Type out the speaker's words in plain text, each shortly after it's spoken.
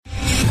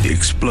the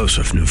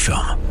explosive new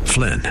film,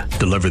 Flynn,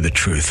 Deliver the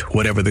Truth,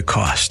 Whatever the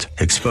Cost,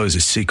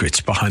 exposes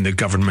secrets behind the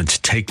government's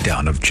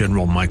takedown of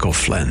General Michael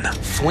Flynn.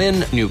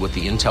 Flynn knew what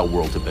the intel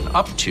world had been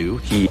up to.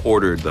 He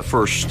ordered the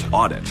first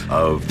audit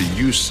of the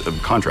use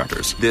of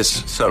contractors.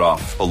 This set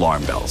off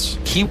alarm bells.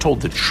 He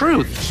told the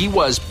truth. He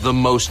was the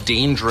most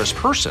dangerous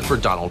person for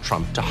Donald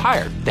Trump to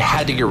hire. They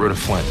had to get rid of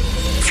Flynn.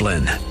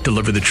 Flynn,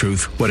 Deliver the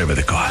Truth, Whatever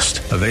the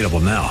Cost. Available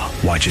now.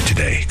 Watch it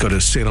today. Go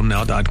to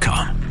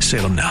salemnow.com.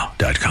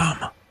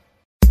 salemnow.com.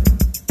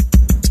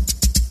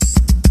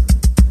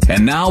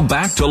 And now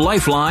back to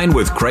Lifeline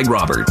with Craig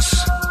Roberts.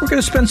 We're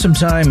going to spend some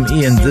time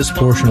in this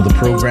portion of the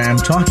program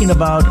talking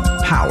about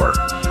power.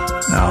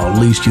 Now, at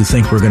least you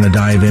think we're going to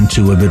dive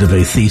into a bit of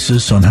a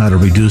thesis on how to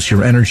reduce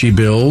your energy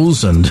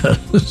bills and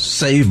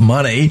save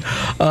money.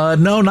 No,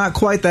 not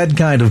quite that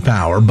kind of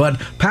power,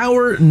 but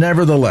power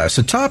nevertheless.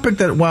 A topic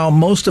that, while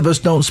most of us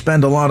don't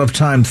spend a lot of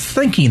time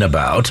thinking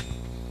about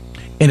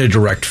in a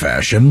direct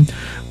fashion,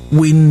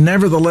 we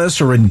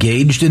nevertheless are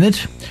engaged in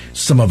it.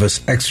 Some of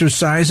us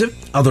exercise it.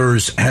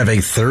 Others have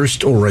a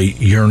thirst or a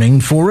yearning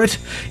for it.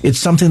 It's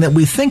something that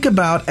we think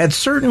about at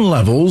certain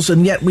levels,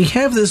 and yet we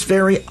have this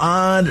very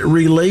odd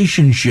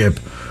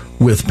relationship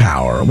with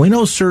power. We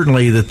know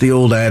certainly that the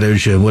old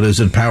adage,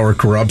 power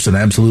corrupts, and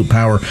absolute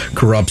power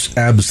corrupts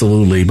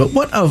absolutely. But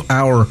what of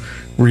our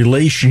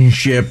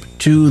relationship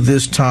to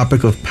this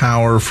topic of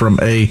power from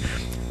a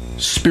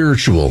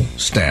spiritual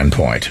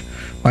standpoint?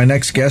 My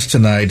next guest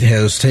tonight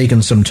has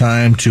taken some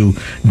time to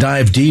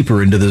dive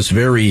deeper into this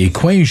very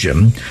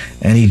equation,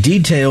 and he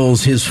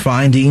details his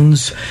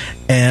findings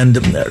and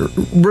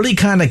really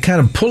kind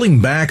of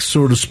pulling back,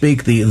 so to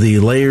speak, the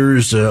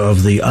layers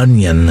of the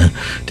onion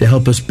to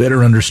help us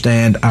better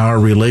understand our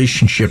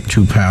relationship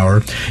to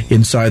power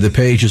inside the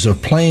pages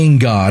of Playing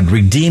God,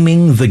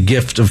 Redeeming the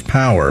Gift of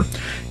Power.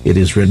 It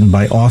is written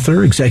by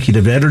author,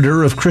 executive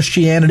editor of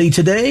Christianity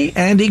Today,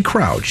 Andy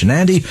Crouch. And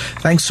Andy,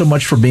 thanks so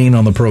much for being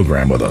on the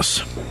program with us.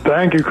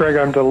 Thank you, Craig.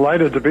 I'm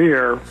delighted to be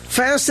here.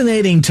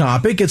 Fascinating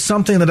topic. It's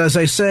something that, as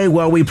I say,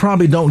 well, we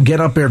probably don't get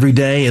up every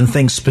day and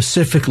think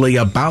specifically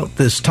about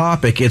this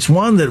topic. It's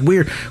one that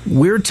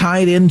we're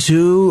tied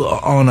into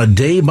on a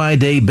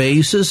day-by-day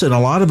basis, and a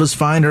lot of us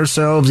find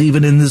ourselves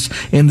even in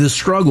this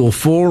struggle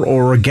for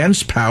or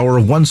against power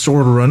of one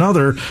sort or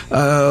another,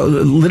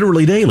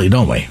 literally daily,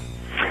 don't we?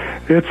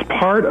 It's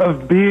part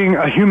of being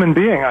a human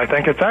being, I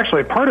think. It's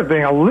actually part of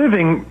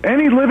being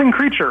any living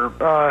creature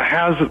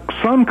has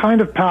some kind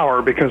of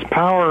power, because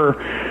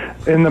power,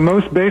 in the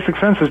most basic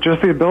sense, is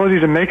just the ability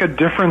to make a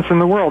difference in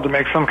the world, to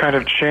make some kind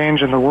of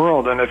change in the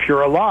world. And if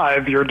you're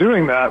alive, you're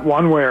doing that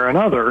one way or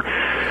another.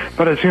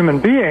 But as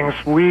human beings,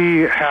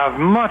 we have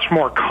much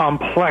more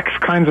complex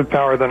kinds of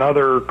power than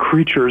other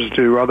creatures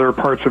do, other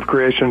parts of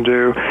creation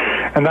do.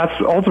 And that's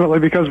ultimately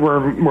because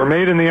we're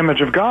made in the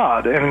image of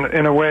God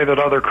in a way that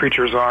other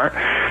creatures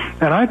aren't.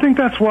 And I think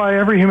that's why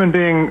every human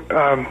being,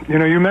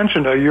 you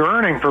mentioned a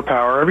yearning for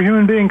power. Every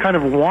human being kind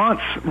of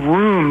wants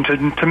room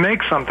to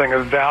make something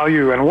of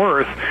value and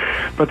worth.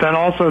 But then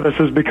also this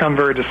has become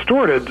very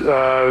distorted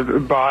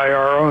by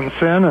our own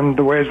sin and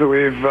the ways that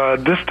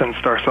we've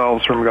distanced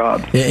ourselves from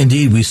God.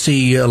 Indeed, we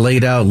see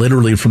laid out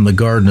literally from the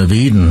Garden of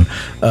Eden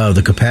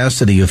the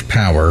capacity of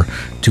power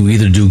to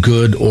either do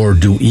good or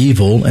do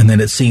evil, and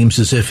then it seems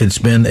as if it's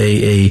been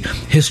a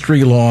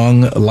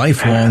history-long,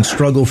 lifelong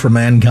struggle for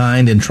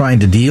mankind in trying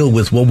to deal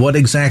with, well, what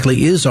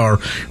exactly is our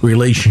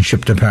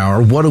relationship to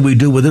power? What do we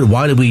do with it?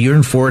 Why do we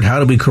yearn for it? How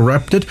do we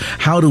corrupt it?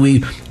 How do we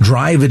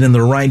drive it in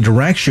the right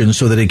direction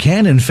so that it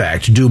can, in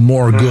fact, do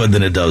more good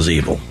than it does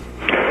evil?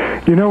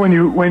 You know, when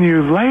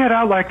you lay it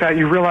out like that,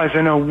 you realize,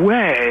 in a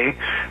way,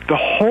 the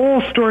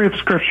whole story of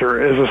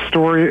Scripture is a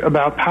story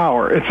about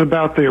power. It's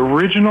about the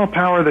original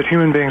power that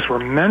human beings were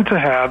meant to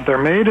have. They're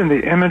made in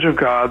the image of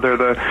God. They're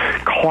the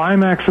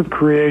climax of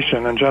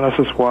creation in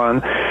Genesis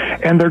 1.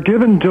 And they're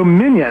given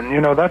dominion.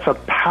 You know, that's a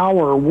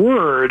power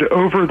word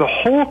over the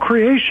whole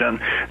creation.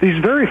 These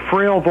very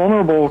frail,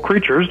 vulnerable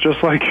creatures,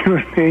 just like you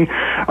and me,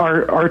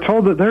 are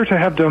told that they're to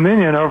have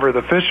dominion over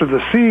the fish of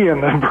the sea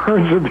and the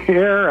birds of the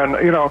air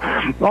and,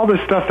 all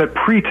this stuff that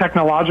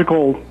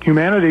pre-technological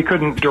humanity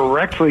couldn't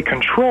directly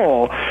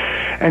control,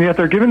 and yet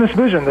they're given this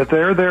vision that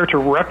they're there to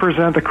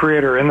represent the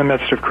Creator in the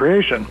midst of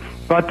creation.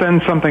 But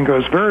then something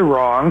goes very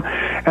wrong,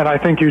 and I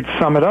think you'd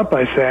sum it up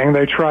by saying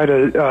they try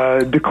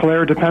to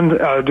declare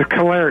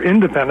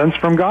independence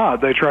from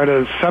God. They try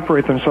to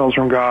separate themselves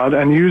from God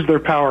and use their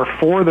power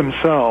for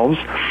themselves.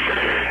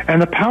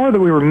 And the power that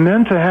we were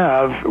meant to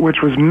have,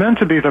 which was meant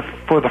to be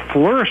for the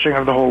flourishing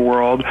of the whole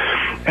world,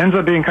 ends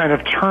up being kind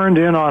of turned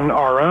in on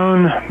our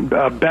own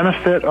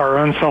benefit, our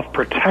own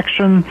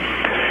self-protection.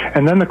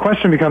 And then the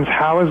question becomes,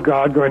 how is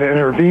God going to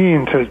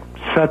intervene to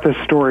set this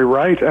story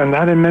right, and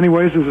that in many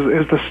ways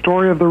is the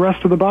story of the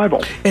rest of the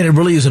Bible. And it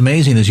really is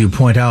amazing, as you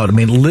point out. I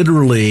mean,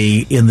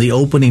 literally in the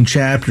opening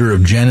chapter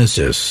of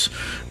Genesis,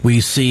 we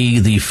see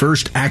the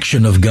first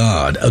action of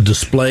God, a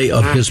display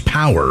of his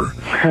power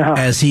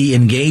as he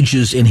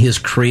engages in his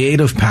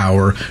creative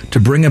power to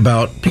bring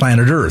about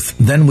planet Earth.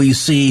 Then we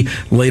see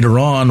later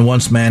on,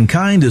 once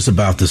mankind is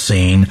about the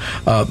scene,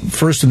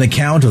 first an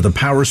account of the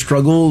power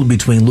struggle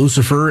between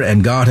Lucifer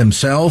and God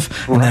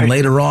himself, and then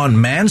later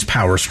on man's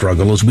power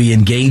struggle as we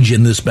engage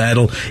in this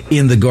battle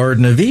in the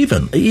Garden of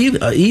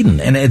Eden.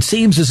 And it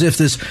seems as if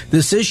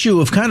this issue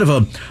of kind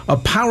of a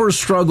power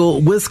struggle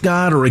with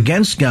God or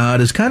against God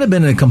has kind of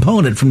been a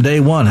component from day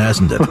one,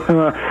 hasn't it?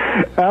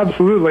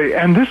 Absolutely,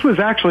 and this was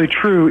actually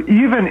true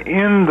even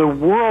in the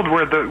world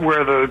where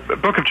the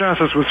book of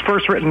Genesis was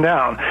first written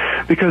down,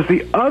 because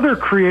the other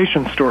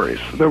creation stories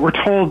that were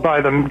told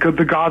by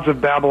the gods of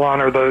Babylon,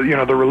 or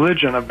the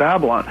religion of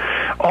Babylon,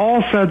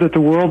 all said that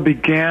the world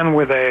began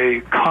with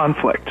a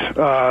conflict.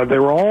 They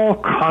were all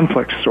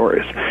conflict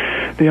stories.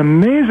 The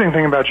amazing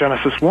thing about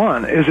Genesis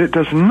 1 is it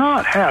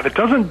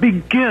doesn't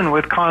begin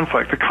with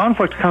conflict. The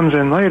conflict comes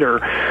in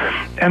later,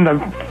 and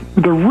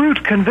the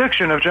root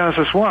conviction of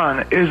Genesis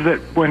 1 is that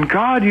when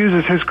God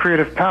uses his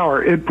creative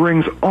power, it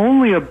brings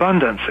only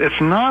abundance.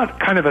 It's not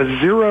kind of a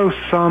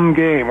zero-sum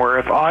game where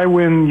if I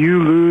win,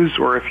 you lose,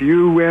 or if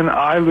you win,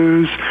 I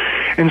lose.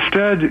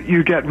 Instead,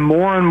 you get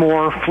more and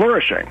more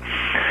flourishing.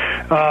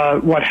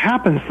 What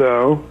happens,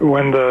 though,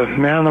 when the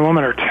man and the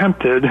woman are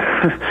tempted,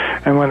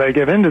 and when they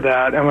give into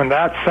that, and when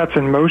that sets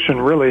in motion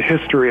really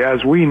history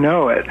as we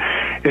know it,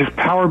 is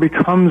power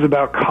becomes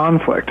about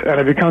conflict, and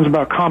it becomes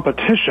about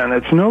competition.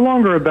 It's no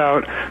longer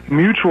about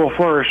mutual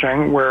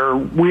flourishing, where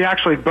we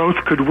actually both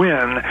could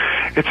win.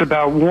 It's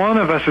about one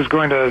of us is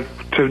going to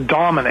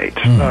dominate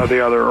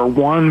the other, or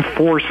one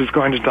force is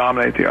going to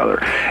dominate the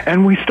other.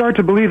 And we start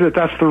to believe that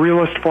that's the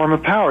realest form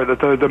of power, that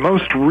the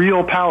most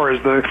real power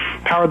is the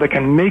power that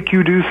can make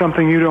you do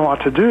something you don't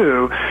want to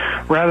do,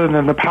 rather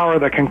than the power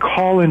that can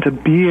call into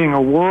being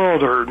a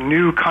world or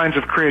new kinds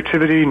of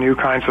creativity, new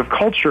kinds of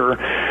culture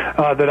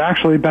that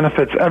actually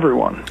benefits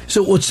everyone.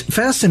 So what's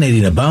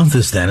fascinating about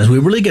this, then, is we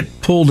really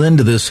get pulled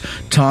into this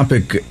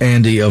topic,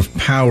 Andy, of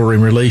power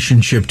in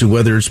relationship to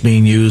whether it's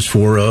being used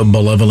for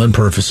malevolent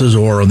purposes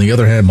or, on the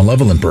other hand,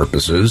 malevolent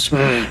purposes,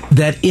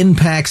 that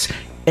impacts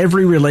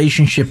every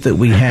relationship that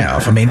we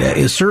have. I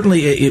mean,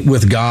 certainly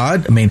with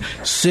God, I mean,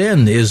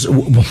 sin is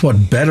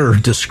what better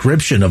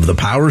description of the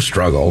power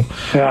struggle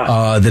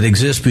that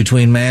exists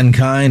between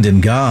mankind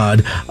and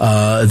God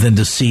than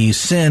to see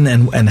sin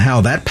and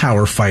how that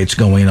power fight's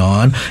going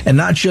on. And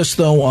not just,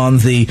 though, on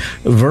the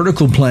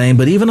vertical plane,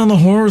 but even on the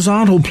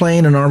horizontal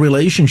plane in our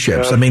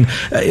relationships. I mean,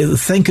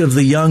 think of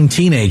the young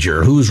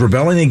teenager who's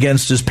rebelling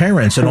against his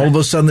parents, and all of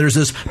a sudden there's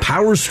this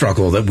power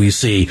struggle that we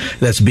see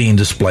that's being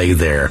displayed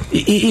there.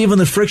 Even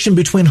the friction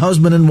between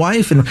husband and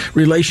wife and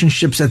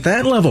relationships at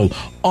that level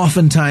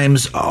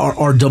oftentimes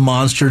are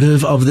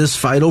demonstrative of this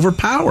fight over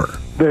power.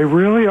 They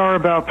really are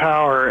about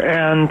power,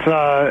 and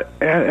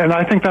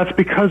I think that's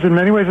because in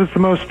many ways it's the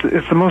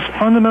most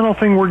fundamental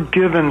thing we're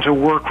given to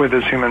work with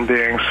as human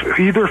beings,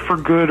 either for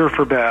good or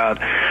for bad.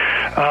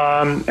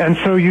 And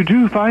so you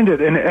do find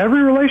it in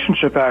every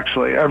relationship,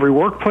 actually, every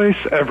workplace,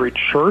 every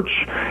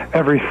church,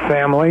 every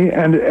family,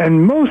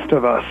 and most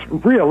of us,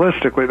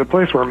 realistically, the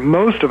place where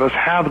most of us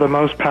have the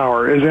most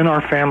power is in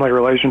our family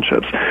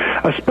relationships,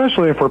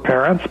 especially if we're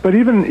parents. But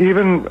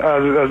even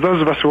as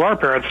those of us who are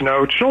parents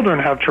know, children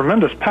have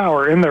tremendous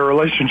power in their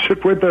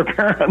relationship with their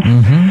parents.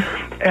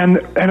 And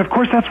of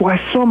course, that's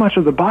why so much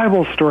of the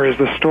Bible story is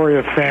the story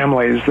of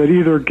families that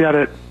either get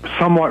it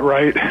somewhat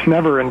right,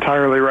 never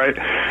entirely right,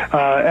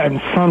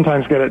 and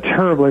sometimes get it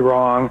terribly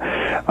wrong.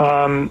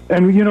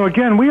 And,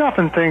 again, we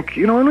often think,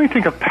 when we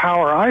think of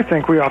power, I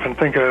think we often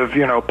think of,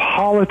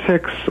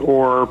 politics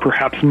or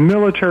perhaps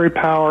military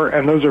power,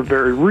 and those are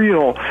very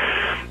real.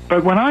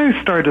 But when I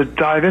started to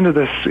dive into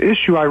this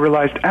issue, I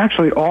realized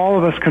actually all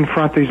of us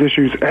confront these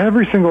issues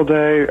every single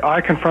day. I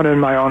confront it in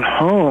my own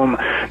home,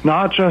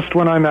 not just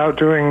when I'm out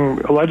doing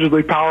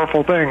allegedly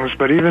powerful things,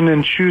 but even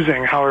in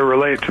choosing how I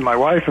relate to my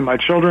wife and my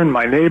children,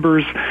 my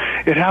neighbors.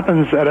 It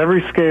happens at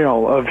every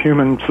scale of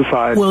human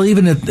society. Well,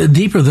 even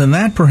deeper than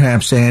that,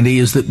 perhaps, Andy,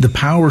 is that the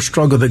power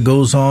struggle that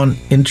goes on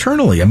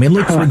internally. I mean,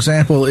 look, for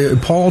example,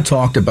 Paul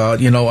talked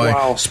about,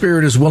 Wow.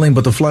 Spirit is willing,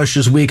 but the flesh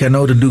is weak. I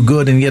know to do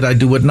good, and yet I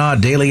do it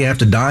not. Daily I have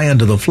to die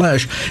unto the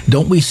flesh.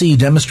 Don't we see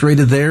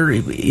demonstrated there,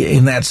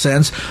 in that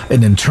sense,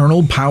 an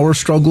internal power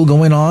struggle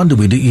going on? Do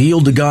we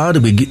yield to God?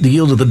 Do we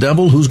yield to the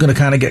devil? Who's going to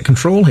kind of get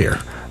control here?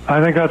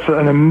 I think that's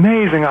an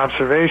amazing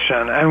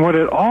observation. And what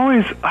it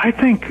always, I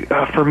think,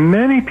 for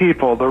many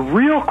people, the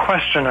real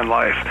question in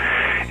life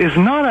is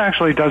not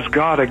actually, does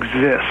God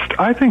exist?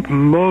 I think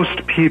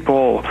most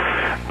people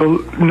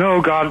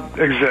know God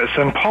exists.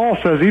 And Paul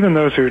says even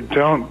those who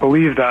don't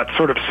believe that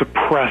sort of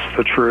suppress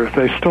the truth.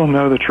 They still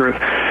know the truth.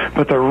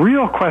 But the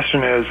real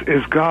question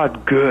is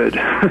God good?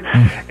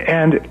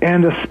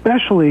 And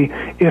especially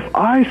if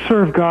I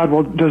serve God,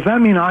 well, does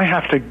that mean I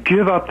have to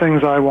give up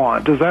things I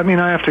want? Does that mean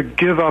I have to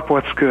give up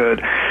what's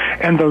good?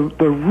 And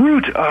the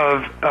root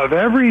of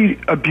every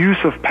abuse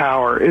of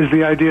power is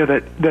the idea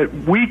that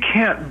we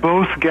can't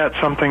both get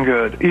something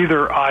good.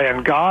 Either I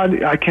and God,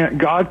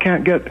 God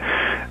can't get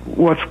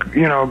what's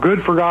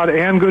good for God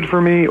and good for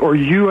me, or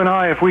you and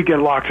I, if we get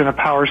locked in a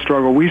power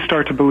struggle, we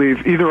start to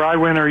believe either I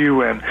win or you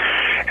win.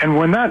 And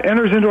when that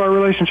enters into our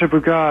relationship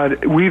with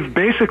God, we've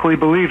basically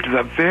believed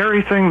the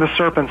very thing the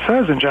serpent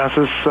says in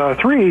Genesis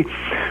 3,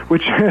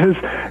 which is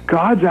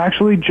God's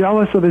actually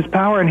jealous of his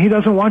power and he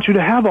doesn't want you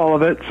to have all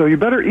of it, so you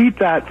better eat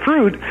that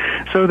fruit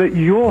so that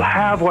you'll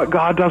have what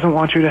God doesn't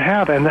want you to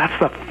have. And that's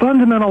the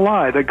fundamental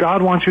lie, that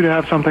God wants you to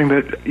have something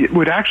that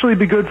would actually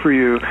be good for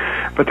you,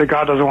 but that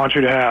God doesn't want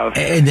you to have.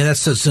 And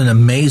that's such an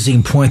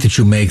amazing point that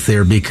you make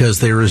there, because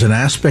there is an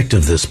aspect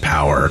of this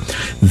power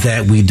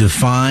that we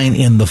define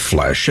in the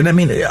flesh. And I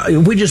mean,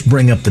 we just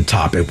bring up the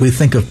topic. We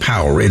think of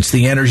power. It's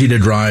the energy to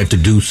drive, to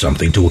do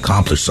something, to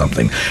accomplish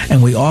something.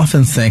 And we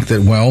often think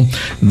that, well,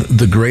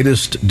 the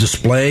greatest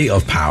display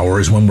of power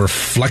is when we're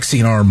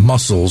flexing our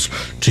muscles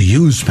to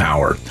use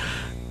power,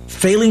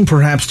 failing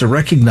perhaps to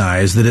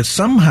recognize that it's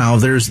somehow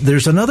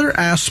there's another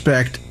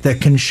aspect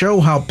that can show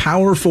how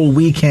powerful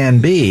we can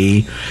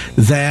be,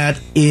 that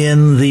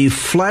in the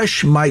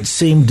flesh might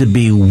seem to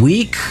be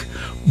weak,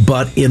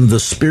 but in the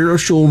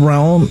spiritual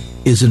realm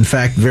is in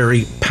fact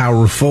very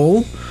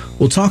powerful.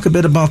 We'll talk a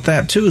bit about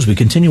that, too, as we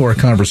continue our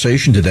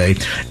conversation today.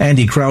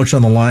 Andy Crouch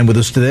on the line with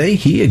us today.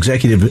 He,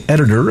 executive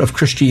editor of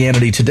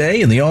Christianity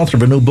Today and the author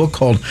of a new book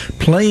called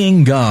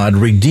Playing God,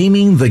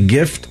 Redeeming the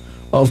Gift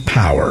of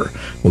Power.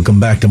 We'll come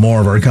back to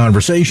more of our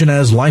conversation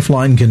as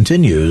Lifeline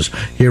continues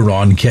here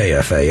on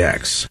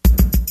KFAX.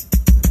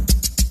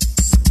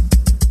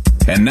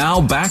 And now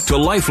back to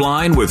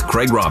Lifeline with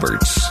Craig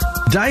Roberts.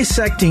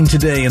 Dissecting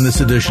today in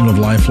this edition of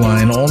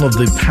Lifeline all of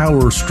the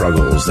power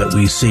struggles that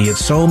we see at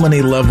so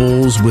many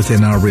levels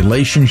within our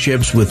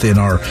relationships, within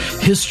our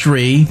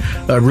history,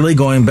 really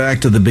going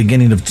back to the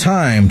beginning of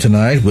time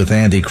tonight with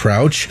Andy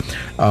Crouch.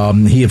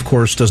 He, of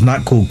course, does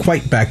not go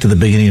quite back to the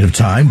beginning of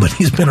time, but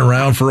he's been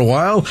around for a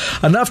while,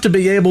 enough to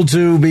be able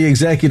to be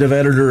executive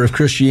editor of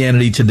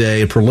Christianity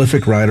Today, a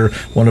prolific writer.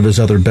 One of his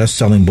other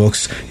best-selling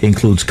books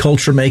includes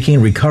Culture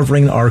Making,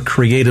 Recovering Our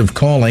Creative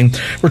Calling.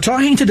 We're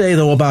talking today,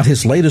 though, about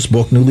his latest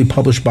book, newly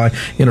published by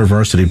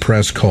InterVarsity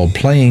Press, called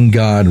Playing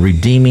God,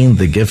 Redeeming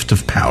the Gift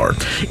of Power.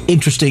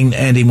 Interesting,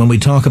 Andy, when we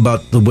talk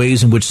about the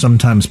ways in which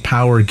sometimes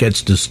power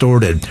gets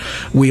distorted,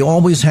 we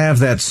always have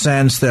that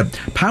sense that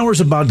power's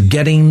about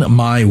getting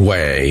my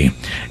way.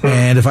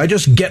 And if I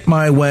just get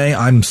my way,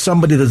 I'm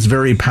somebody that's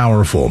very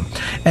powerful.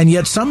 And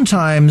yet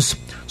sometimes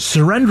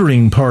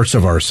surrendering parts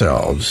of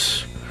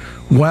ourselves,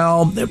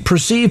 while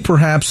perceived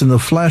perhaps in the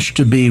flesh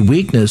to be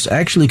weakness,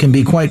 actually can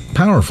be quite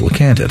powerful,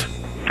 can't it?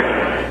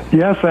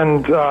 Yes,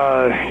 and,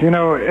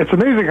 it's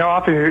amazing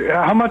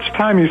how much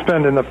time you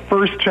spend in the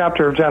first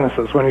chapter of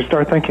Genesis when you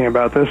start thinking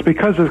about this,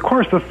 because, of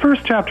course, the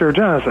first chapter of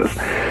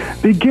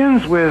Genesis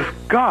begins with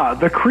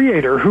God, the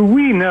Creator, who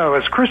we know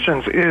as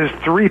Christians is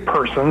three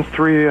persons,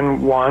 three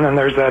in one, and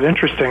there's that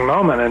interesting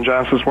moment in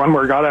Genesis 1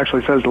 where God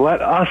actually says, let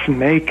us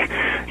make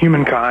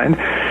humankind.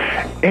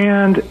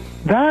 And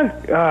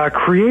that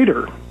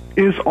Creator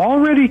is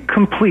already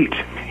complete.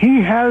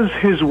 He has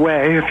his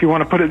way, if you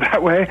want to put it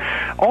that way,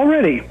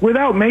 already,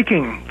 without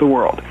making the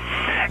world.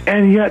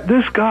 And yet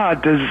this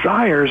God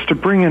desires to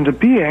bring into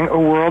being a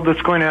world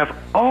that's going to have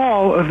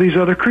all of these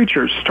other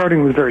creatures,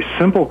 starting with very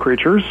simple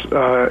creatures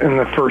in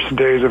the first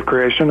days of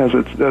creation, as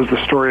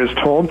the story is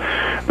told,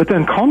 but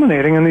then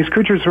culminating in these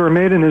creatures who are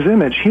made in his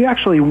image. He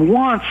actually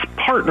wants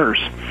partners.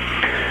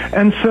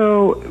 And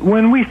so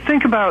when we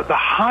think about the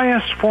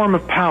highest form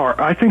of power,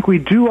 I think we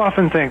do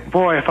often think,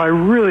 boy, if I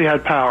really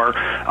had power,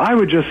 I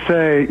would just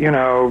say,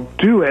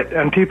 do it,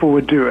 and people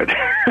would do it.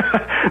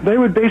 They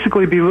would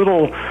basically be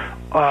little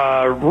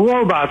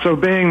robots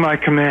obeying my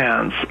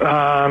commands.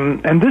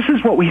 And this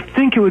is what we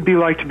think it would be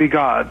like to be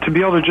God, to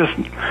be able to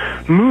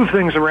just move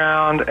things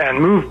around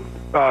and move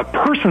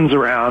persons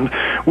around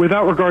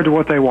without regard to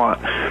what they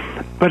want.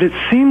 But it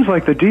seems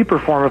like the deeper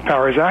form of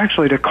power is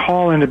actually to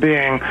call into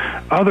being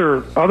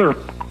other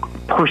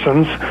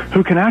persons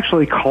who can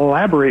actually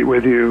collaborate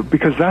with you,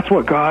 because that's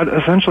what God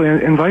essentially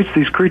invites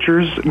these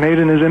creatures made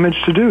in his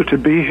image to do, to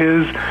be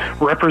his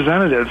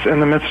representatives in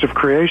the midst of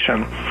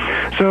creation.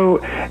 So,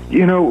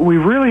 we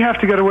really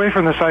have to get away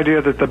from this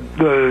idea that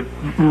the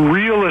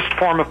realist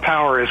form of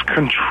power is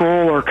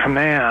control or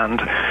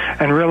command,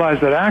 and realize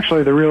that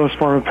actually the realist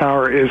form of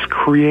power is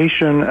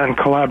creation and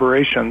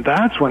collaboration.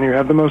 That's when you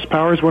have the most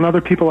power, is when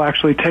other people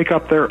actually take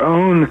up their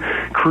own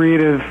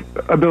creative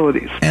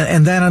abilities.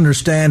 And that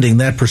understanding,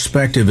 that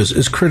perspective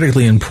is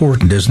critically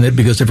important, isn't it?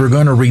 Because if we're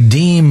going to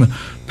redeem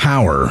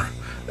power,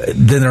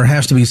 then there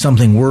has to be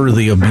something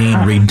worthy of being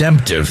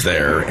redemptive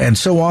there. And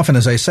so often,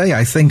 as I say,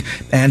 I think,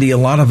 Andy, a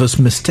lot of us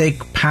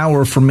mistake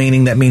power for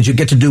meaning that means you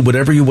get to do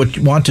whatever you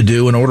want to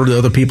do in order to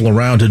other people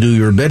around to do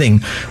your bidding,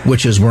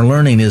 which, as we're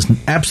learning, is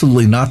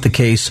absolutely not the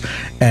case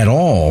at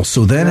all.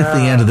 So then at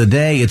the end of the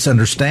day, it's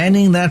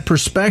understanding that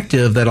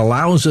perspective that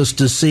allows us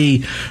to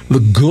see the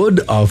good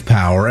of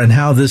power and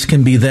how this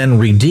can be then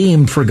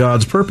redeemed for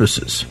God's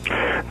purposes.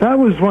 That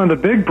was one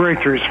of the big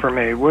breakthroughs for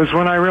me, was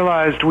when I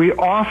realized we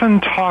often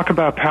talk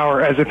about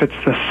power as if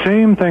it's the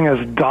same thing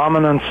as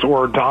dominance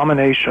or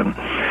domination.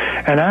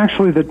 And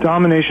actually, that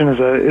domination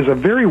is a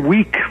very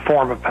weak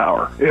form of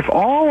power. If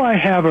all I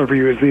have over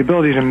you is the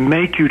ability to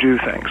make you do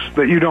things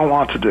that you don't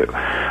want to do,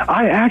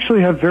 I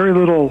actually have very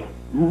little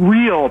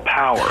real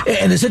power.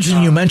 And it's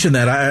interesting you mentioned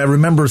that. I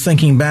remember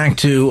thinking back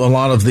to a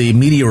lot of the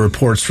media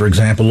reports, for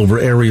example, over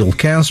Ariel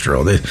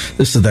Castro. This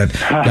is that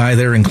guy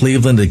there in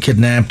Cleveland that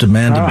kidnapped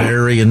Amanda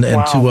Berry and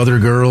two other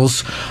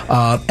girls.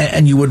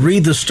 And you would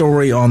read the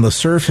story on the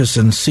surface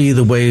and see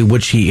the way in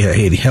which he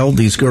held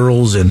these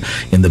girls in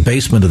the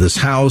basement of this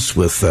house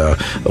with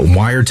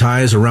wire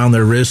ties around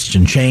their wrists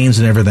and chains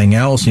and everything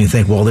else. And you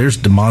think, well, there's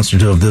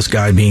demonstrative of this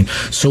guy being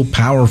so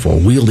powerful,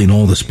 wielding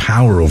all this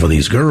power over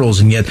these girls.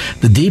 And yet,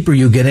 the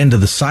deeper you get into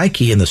the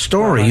psyche and the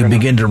story, you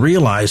begin to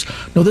realize,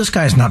 no, this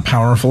guy's not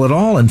powerful at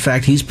all. In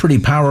fact, he's pretty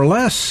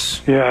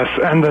powerless. Yes,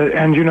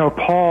 and you know,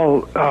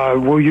 Paul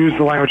will use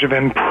the language of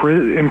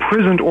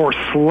imprisoned or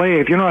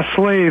slave. You know, a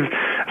slave,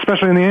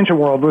 especially in the ancient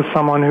world, was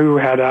someone who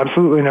had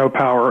absolutely no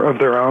power of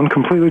their own,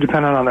 completely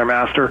dependent on their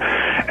master.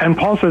 And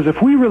Paul says,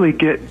 if we really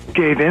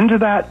gave into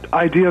that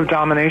idea of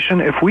domination,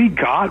 if we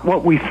got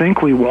what we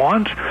think we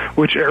want,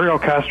 which Ariel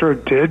Castro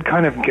did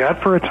kind of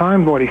get for a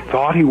time, what he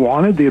thought he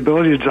wanted, the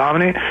ability to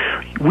dominate,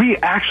 we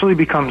actually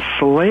become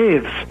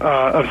slaves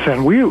of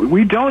sin.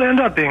 We don't end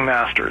up being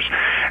masters.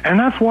 And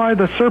that's why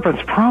the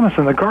serpent's promise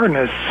in the garden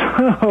is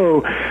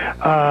so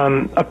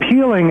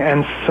appealing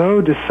and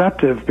so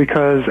deceptive,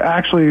 because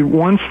actually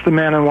once the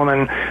man and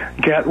woman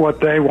get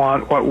what they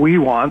want, what we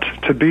want,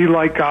 to be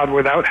like God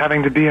without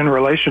having to be in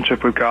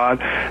relationship with God,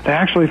 they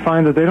actually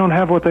find that they don't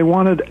have what they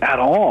wanted at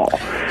all.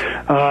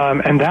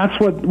 And that's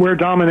where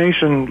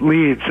domination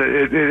leads.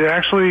 It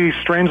actually,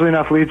 strangely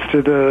enough, leads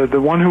to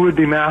the one who would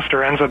be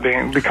master ends up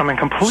becoming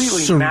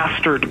completely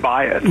mastered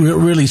by it.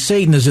 Really,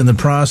 Satan is in the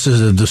process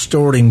of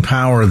distorting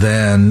power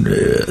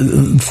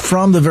then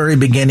from the very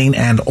beginning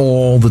and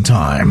all the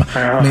time.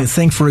 I mean,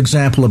 think, for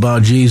example,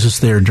 about Jesus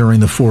there during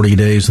the 40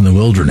 days in the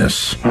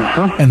wilderness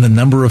and the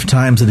number of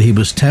times that he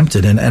was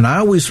tempted. And I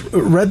always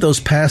read those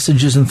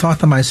passages and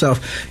thought to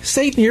myself,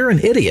 Satan, you're an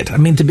idiot. I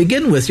mean, to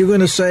begin with, you're going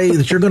to say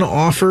that you're going to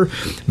offer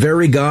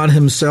very God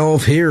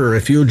himself here.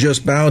 If you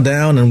just bow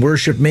down and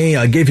worship me,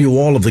 I give you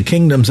all of the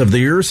kingdoms of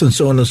the earth, and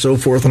so on and so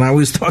forth. And I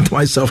always thought to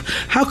myself,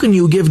 how can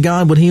you give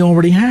God what he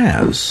already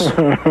has?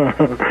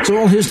 It's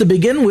all his to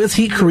begin with.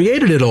 He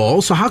created it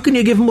all, so how can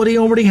you give him what he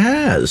already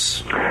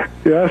has?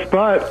 Yes,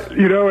 but,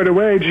 you know, in a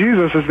way,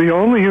 Jesus is the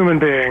only human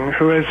being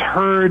who has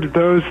heard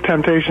those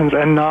temptations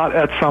and not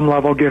at some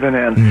level given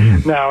in.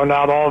 Mm-hmm. Now,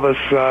 not all of us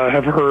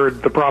have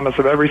heard the promise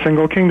of every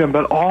single kingdom,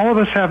 but all of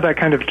us have that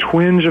kind of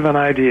twinge of an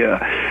idea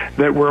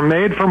that we're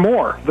made for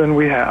more than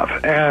we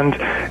have. And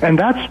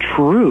that's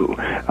true.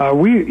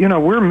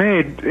 We're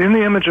made in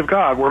the image of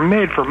God. We're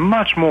made for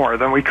much more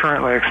than we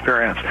currently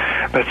experience.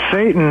 But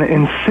Satan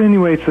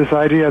insinuates this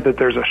idea that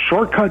there's a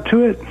shortcut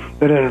to it,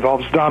 that it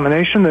involves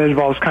domination, that it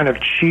involves kind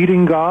of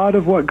cheating God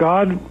of what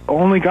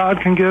only God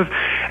can give.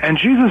 And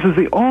Jesus is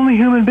the only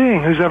human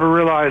being who's ever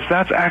realized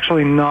that's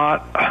actually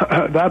not,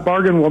 that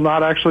bargain will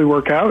not actually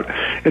work out.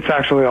 It's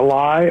actually a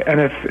lie. And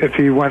if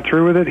he went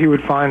through with it, he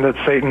would find that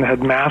Satan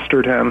had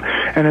mastered him.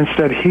 And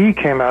instead he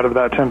came out of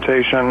that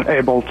temptation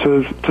able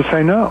to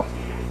say no.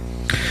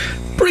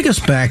 Bring us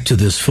back to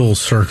this full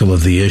circle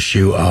of the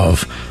issue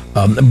of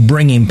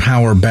bringing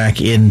power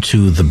back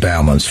into the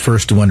balance.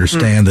 First, to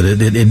understand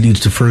that it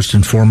needs to first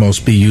and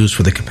foremost be used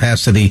for the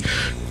capacity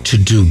to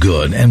do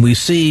good. And we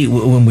see,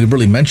 when we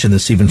really mention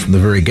this even from the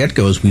very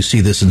get-goes, we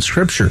see this in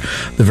Scripture.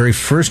 The very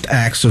first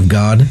acts of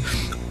God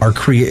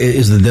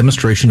is the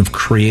demonstration of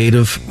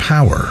creative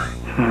power.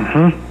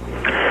 Mm-hmm.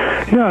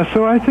 Yeah,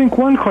 so I think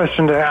one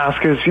question to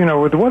ask is,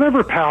 with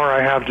whatever power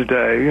I have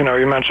today,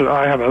 you mentioned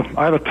I have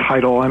a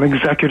title. I'm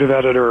executive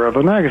editor of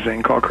a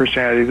magazine called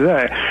Christianity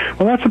Today.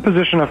 Well, that's a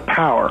position of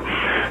power.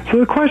 So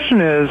the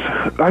question is,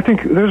 I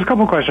think there's a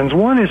couple questions.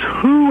 One is,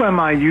 who am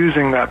I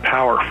using that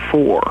power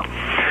for?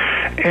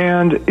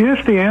 And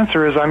if the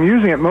answer is I'm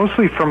using it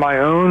mostly for my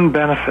own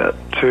benefit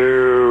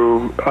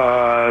to,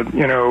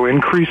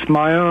 increase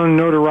my own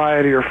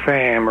notoriety or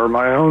fame or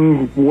my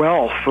own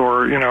wealth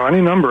or,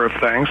 any number of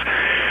things,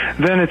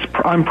 then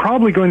I'm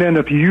probably going to end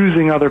up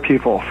using other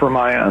people for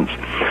my ends.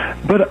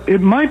 But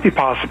it might be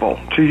possible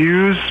to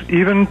use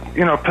even,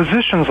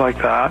 positions like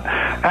that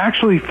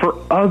actually for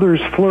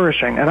others'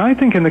 flourishing. And I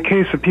think in the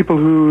case of people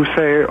who,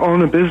 say,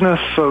 own a business,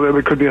 so that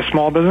it could be a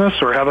small business,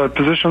 or have a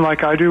position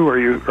like I do where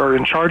you are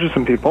in charge of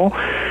some people,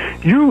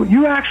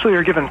 you actually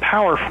are given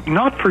power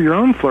not for your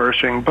own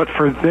flourishing, but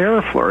for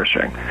their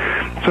flourishing.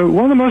 So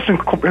one of the most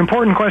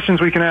important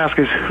questions we can ask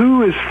is,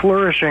 who is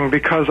flourishing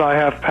because I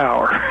have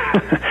power?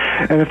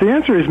 And if the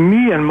answer is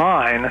me and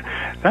mine,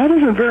 that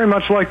isn't very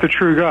much like the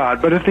true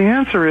God. But if the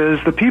answer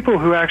is the people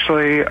who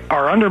actually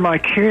are under my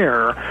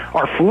care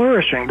are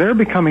flourishing, they're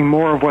becoming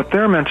more of what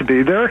they're meant to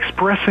be, they're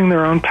expressing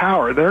their own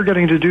power, they're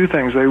getting to do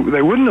things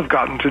they wouldn't have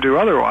gotten to do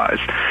otherwise,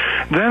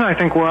 then I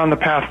think we're on the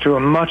path to a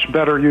much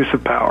better use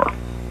of power.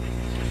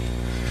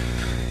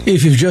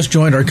 If you've just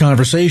joined our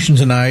conversation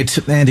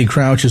tonight, Andy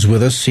Crouch is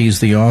with us. He's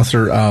the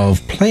author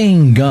of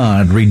Playing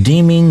God,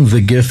 Redeeming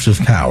the Gift of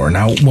Power.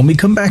 Now, when we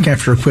come back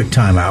after a quick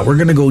timeout, we're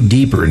going to go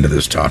deeper into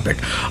this topic,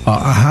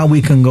 how we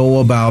can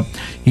go about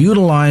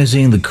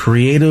utilizing the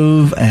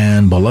creative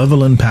and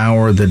benevolent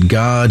power that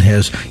God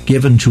has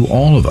given to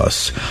all of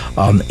us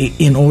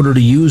in order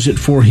to use it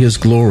for His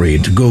glory,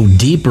 to go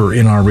deeper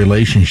in our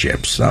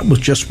relationships, not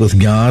just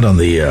with God on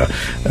the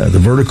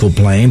vertical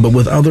plane, but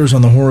with others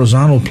on the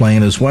horizontal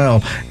plane as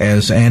well,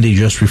 as Andy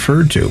just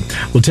referred to.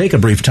 We'll take a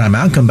brief time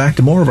out, come back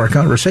to more of our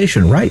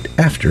conversation right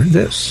after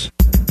this.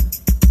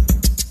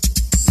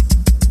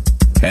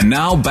 And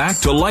now back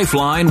to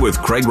Lifeline with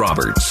Craig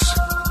Roberts.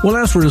 Well,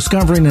 as we're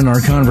discovering in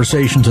our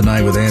conversation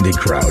tonight with Andy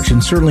Crouch,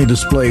 and certainly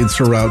displayed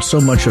throughout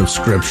so much of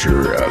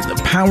Scripture,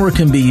 power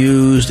can be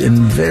used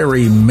in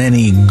very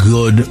many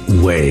good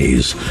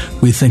ways.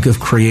 We think of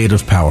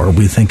creative power.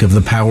 We think of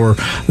the power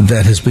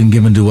that has been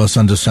given to us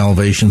unto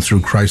salvation through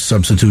Christ's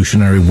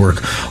substitutionary work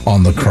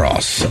on the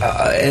cross.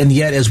 And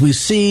yet, as we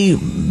see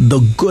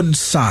the good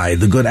side,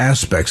 the good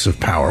aspects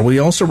of power, we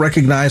also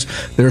recognize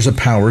there's a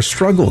power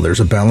struggle. There's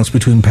a balance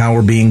between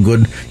power being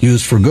good,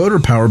 used for good, or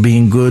power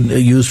being good,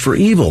 used for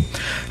evil.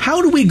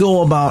 How do we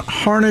go about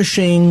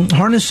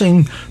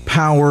harnessing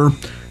power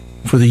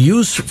for the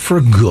use for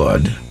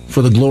good,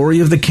 for the glory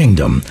of the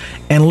kingdom,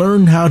 and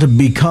learn how to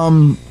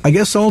become, I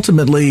guess,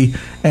 ultimately,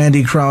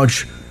 Andy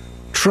Crouch,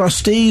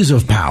 trustees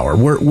of power?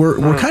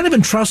 We're kind of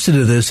entrusted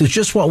to this. It's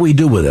just what we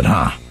do with it,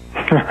 huh?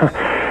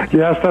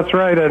 Yes, that's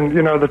right. And,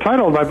 the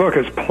title of my book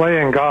is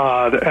Playing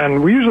God,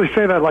 and we usually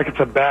say that like it's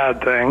a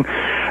bad thing,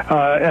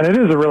 and it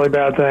is a really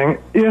bad thing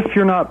if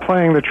you're not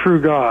playing the true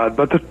God.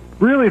 But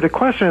really, the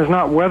question is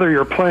not whether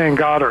you're playing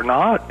God or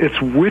not. It's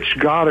which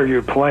God are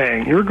you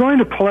playing. You're going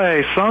to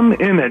play some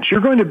image. You're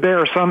going to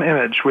bear some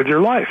image with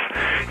your life.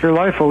 Your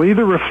life will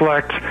either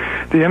reflect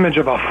the image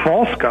of a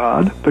false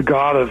God, the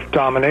God of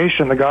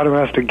domination, the God who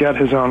has to get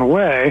his own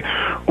way,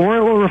 or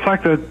it will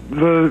reflect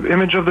the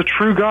image of the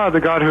true God, the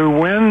God who,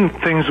 when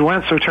things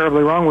went so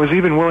terribly wrong, was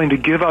even willing to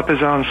give up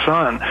his own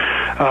son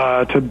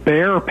to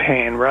bear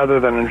pain rather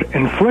than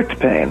inflict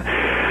pain.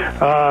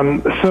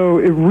 So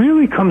it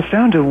really comes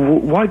down to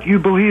what you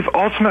believe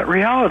ultimate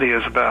reality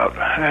is about.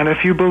 And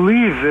if you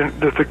believe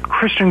that the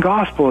Christian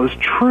gospel is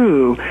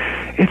true,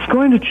 it's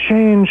going to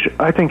change,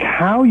 I think,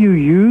 how you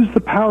use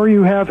the power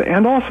you have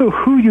and also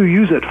who you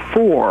use it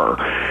for.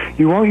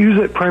 You won't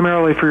use it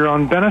primarily for your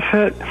own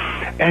benefit,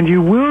 and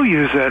you will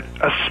use it,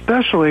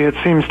 especially, it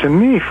seems to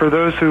me, for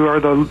those who are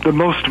the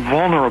most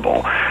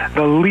vulnerable,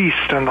 the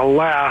least and the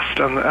last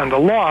and the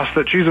lost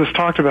that Jesus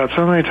talked about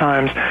so many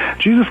times.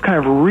 Jesus kind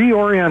of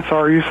reorients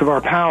our use of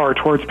our power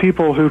towards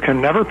people who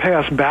can never pay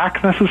us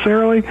back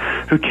necessarily,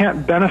 who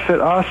can't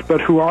benefit us,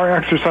 but who our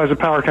exercise of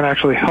power can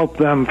actually help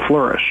them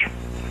flourish.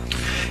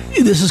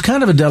 This is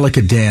kind of a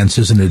delicate dance,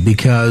 isn't it?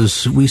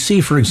 Because we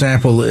see, for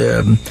example,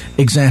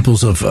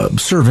 examples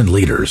of servant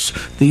leaders.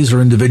 These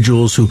are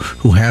individuals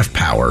who have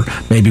power,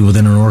 maybe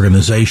within an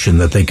organization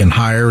that they can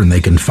hire and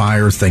they can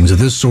fire, things of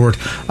this sort,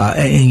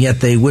 and yet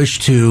they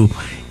wish to,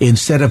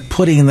 instead of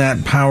putting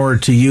that power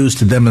to use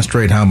to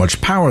demonstrate how much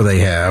power they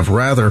have,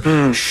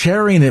 rather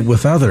sharing it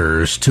with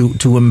others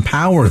to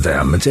empower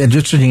them. It's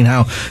interesting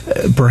how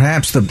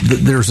perhaps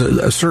there's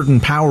a certain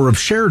power of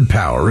shared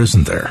power,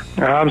 isn't there?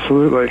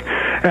 Absolutely.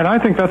 And I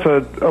think that's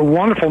a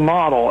wonderful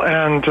model.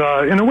 And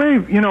in a way,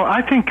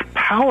 I think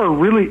power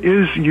really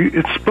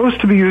it's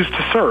supposed to be used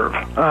to serve.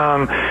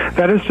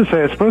 That is to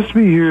say, it's supposed to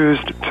be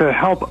used to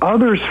help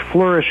others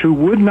flourish who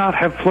would not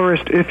have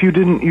flourished if you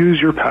didn't use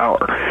your power.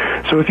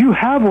 So if you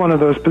have one of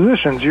those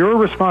positions, your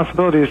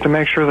responsibility is to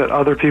make sure that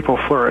other people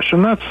flourish.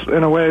 And that's,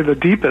 in a way, the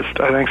deepest,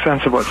 I think,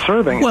 sense of what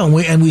serving is. Well,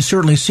 we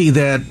certainly see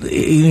that,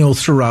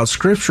 throughout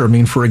Scripture. I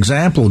mean, for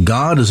example,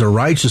 God is a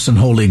righteous and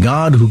holy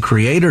God who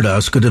created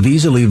us, could have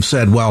easily have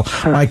said, well,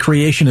 my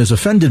creation has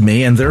offended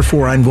me, and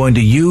therefore I'm going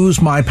to use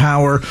my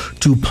power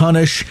to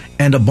punish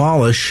and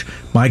abolish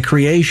my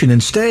creation.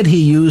 Instead,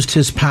 he used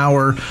his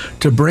power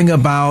to bring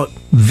about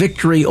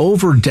victory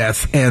over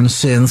death and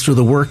sin through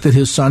the work that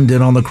his son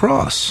did on the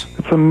cross.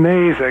 It's It's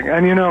amazing.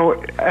 And,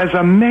 as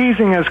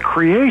amazing as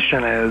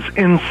creation is,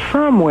 in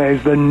some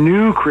ways, the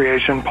new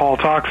creation Paul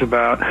talks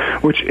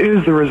about, which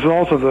is the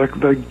result of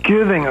the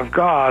giving of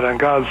God and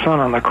God's Son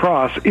on the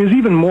cross, is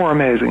even more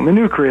amazing. The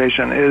new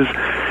creation is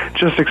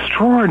just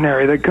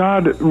extraordinary, that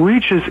God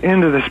reaches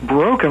into this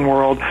broken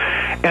world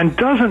and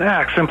doesn't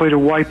act simply to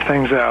wipe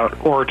things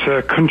out or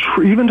to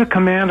even to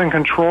command and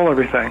control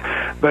everything,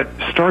 but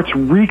starts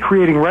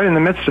recreating right in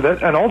the midst of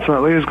it, and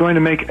ultimately is going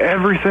to make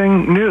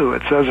everything new,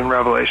 it says in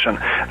Revelation.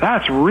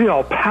 That's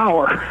real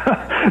power.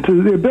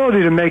 The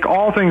ability to make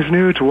all things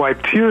new, to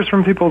wipe tears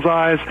from people's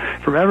eyes,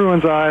 from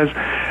everyone's eyes.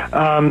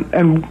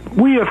 And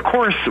we, of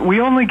course,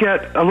 we only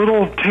get a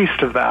little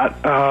taste of that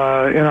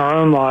in our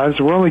own lives.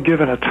 We're only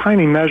given a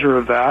tiny measure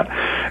of that,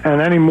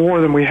 and any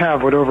more than we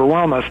have would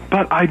overwhelm us.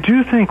 But I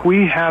do think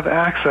we have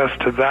access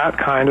to that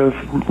kind of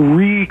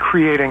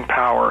recreating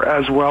power,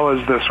 as well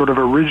as the sort of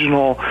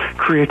original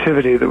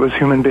creativity that was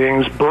human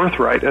beings'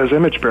 birthright as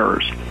image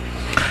bearers.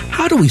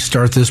 How do we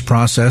start this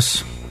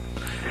process?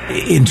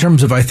 In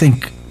terms of, I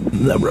think,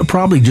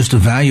 probably just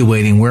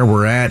evaluating where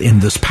we're at in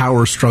this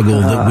power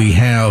struggle that we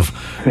have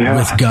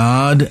with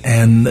God,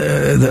 and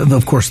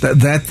of course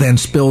that then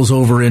spills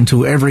over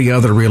into every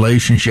other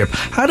relationship.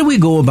 How do we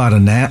go about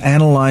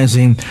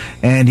analyzing,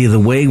 Andy, the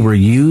way we're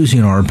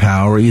using our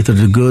power, either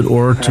to good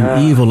or to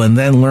evil, and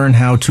then learn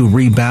how to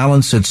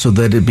rebalance it so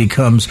that it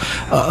becomes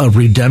a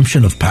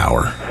redemption of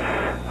power?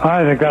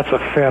 I think that's a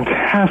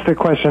fantastic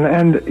question.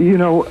 And,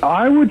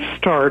 I would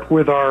start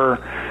with our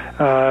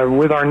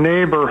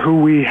neighbor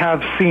who we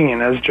have seen,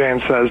 as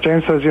James says.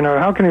 James says,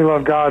 how can you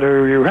love God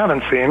who you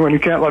haven't seen when you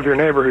can't love your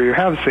neighbor who you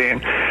have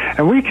seen?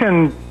 And we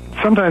can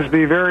sometimes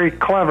be very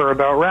clever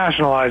about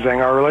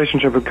rationalizing our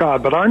relationship with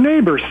God, but our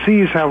neighbor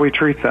sees how we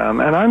treat them.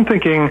 And I'm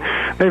thinking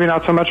maybe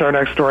not so much our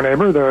next door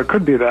neighbor, though it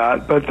could be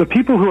that, but the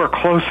people who are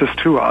closest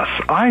to us.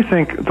 I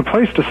think the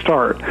place to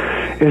start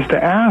is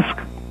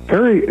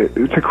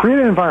to create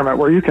an environment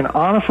where you can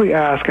honestly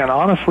ask and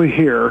honestly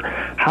hear,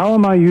 how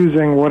am I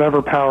using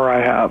whatever power I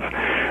have?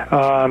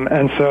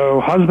 And so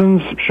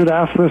husbands should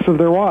ask this of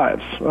their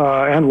wives,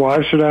 and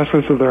wives should ask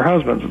this of their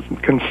husbands.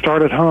 It can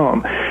start at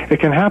home. It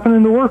can happen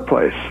in the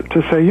workplace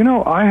to say,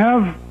 I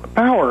have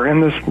power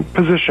in this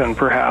position,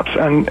 perhaps,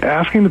 and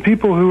asking the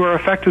people who are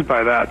affected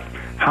by that,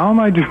 how am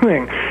I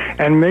doing?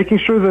 And making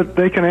sure that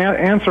they can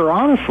answer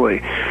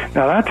honestly.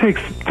 Now, that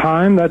takes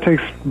time, that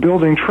takes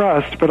building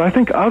trust, but I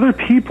think other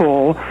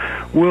people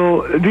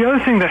will... The other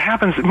thing that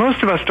happens,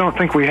 most of us don't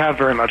think we have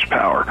very much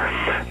power.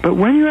 But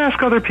when you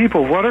ask other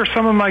people, what are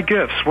some of my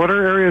gifts? What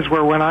are areas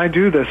where when I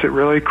do this, it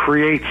really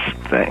creates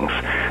things?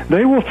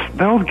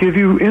 They'll give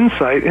you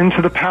insight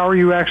into the power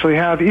you actually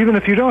have, even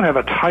if you don't have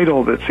a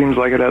title that seems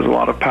like it has a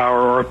lot of power,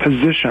 or a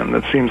position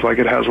that seems like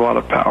it has a lot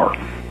of power.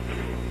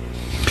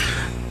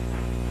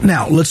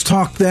 Now, let's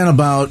talk then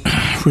about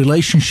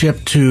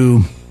relationship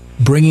to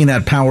bringing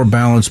that power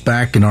balance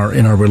back in our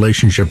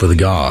relationship with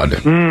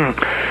God.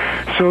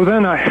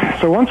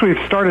 So once we've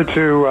started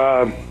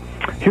to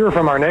hear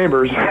from our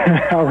neighbors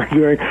how we're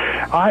doing,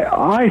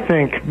 I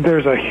think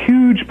there's a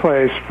huge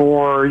place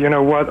for,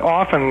 what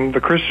often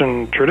the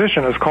Christian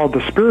tradition is called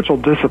the spiritual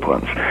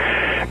disciplines.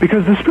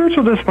 Because the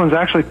spiritual disciplines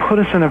actually put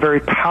us in a very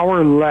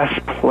powerless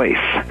place.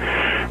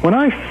 When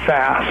I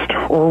fast,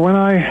 or when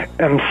I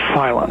am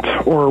silent,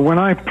 or when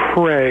I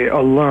pray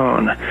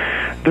alone,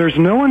 there's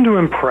no one to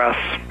impress.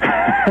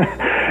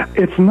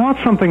 It's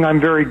not something I'm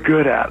very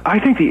good at. I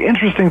think the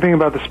interesting thing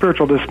about the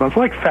spiritual disciplines,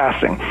 like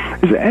fasting,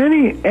 is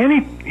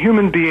any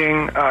human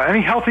being,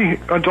 any healthy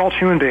adult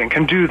human being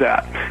can do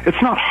that.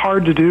 It's not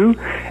hard to do,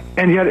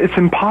 and yet it's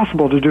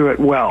impossible to do it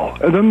well.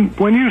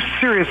 When you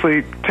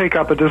seriously take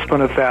up a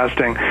discipline of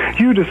fasting,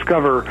 you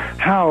discover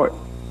how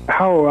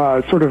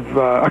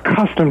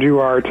accustomed you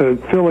are to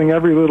filling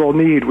every little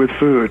need with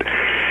food.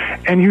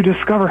 And you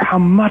discover how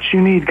much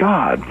you need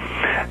God.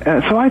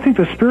 So I think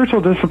the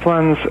spiritual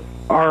disciplines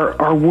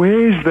are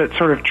ways that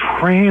sort of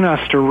train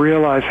us to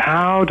realize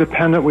how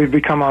dependent we've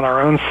become on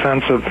our own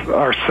sense of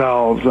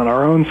ourselves and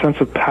our own sense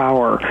of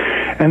power.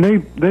 And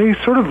they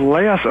sort of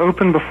lay us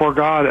open before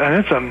God, and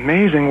it's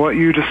amazing what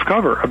you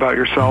discover about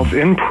yourself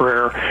in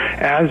prayer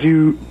as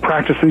you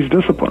practice these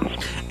disciplines.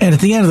 And at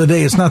the end of the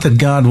day, it's not that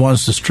God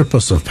wants to strip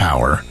us of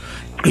power.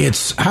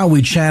 It's how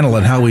we channel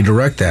it, how we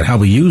direct that, how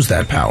we use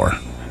that power.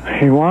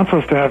 He wants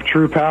us to have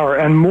true power,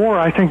 and more,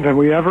 I think, than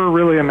we ever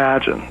really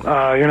imagine.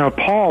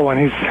 Paul, when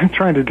he's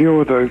trying to deal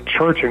with the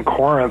church in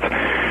Corinth,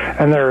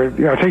 and they're,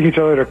 take each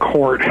other to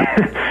court,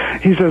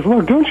 he says,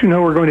 look, don't you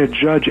know we're going to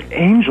judge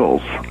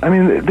angels? I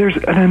mean, there's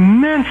an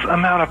immense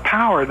amount of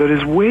power that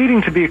is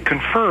waiting to be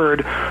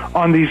conferred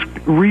on these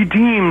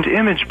redeemed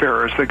image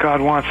bearers that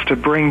God wants to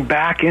bring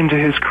back into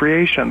his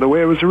creation, the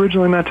way it was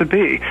originally meant to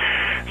be.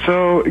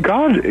 So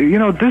God,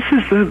 this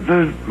is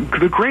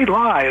the great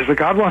lie, is that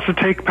God wants to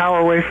take power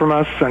away from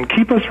us and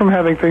keep us from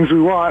having things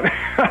we want,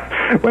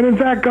 when in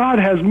fact God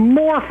has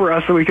more for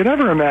us than we could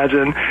ever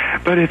imagine.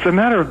 But it's a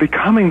matter of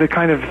becoming the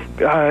kind of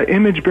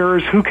image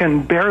bearers who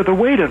can bear the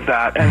weight of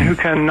that and who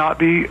can not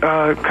be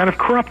kind of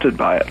corrupted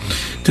by it.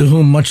 To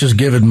whom much is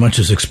given, much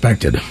is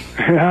expected.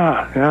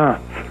 Yeah.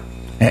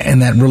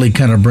 And that really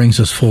kind of brings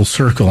us full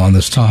circle on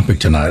this topic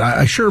tonight.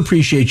 I sure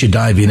appreciate you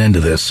diving into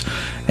this,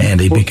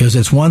 Andy, because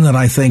it's one that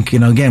I think,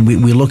 again,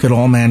 we look at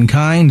all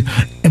mankind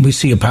and we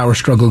see a power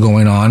struggle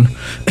going on.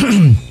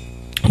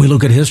 We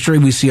look at history,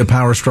 we see a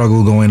power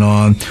struggle going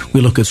on.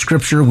 We look at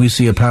Scripture, we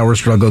see a power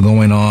struggle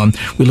going on.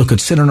 We look at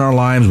sin in our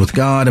lives with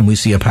God, and we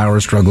see a power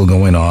struggle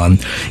going on.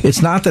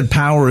 It's not that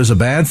power is a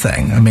bad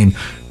thing. I mean,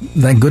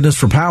 thank goodness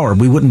for power.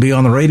 We wouldn't be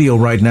on the radio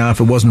right now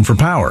if it wasn't for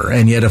power.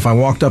 And yet if I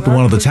walked up to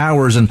one of the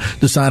towers and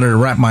decided to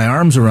wrap my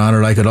arms around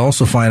it, I could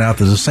also find out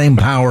that the same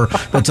power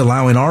that's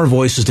allowing our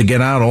voices to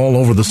get out all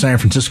over the San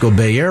Francisco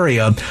Bay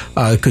Area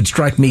could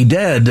strike me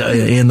dead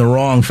in the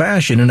wrong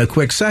fashion in a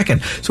quick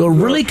second. So it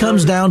really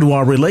comes down to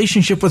our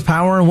relationship with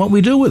power and what we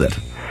do with it.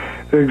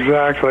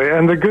 Exactly.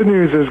 And the good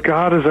news is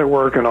God is at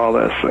work in all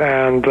this.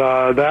 And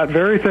that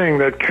very thing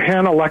that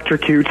can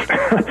electrocute,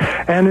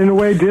 and in a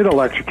way did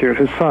electrocute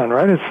his son,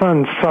 right? His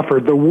son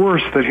suffered the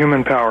worst that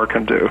human power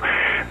can do.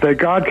 That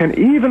God can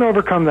even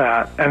overcome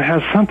that and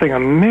has something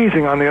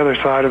amazing on the other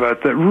side of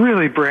it that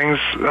really brings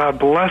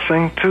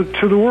blessing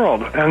to the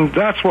world. And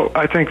that's what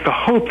I think the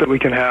hope that we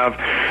can have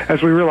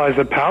as we realize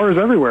that power is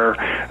everywhere,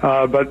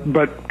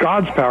 but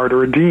God's power to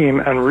redeem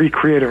and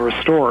recreate and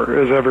restore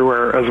is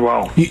everywhere as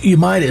well. You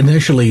might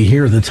initially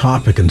hear the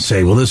topic and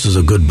say, well, this is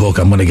a good book.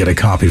 I'm going to get a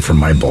copy from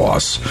my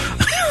boss.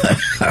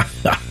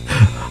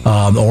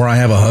 Or I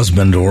have a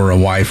husband or a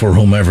wife or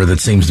whomever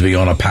that seems to be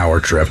on a power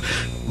trip.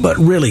 But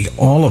really,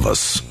 all of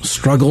us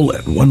struggle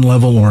at one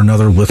level or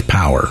another with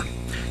power,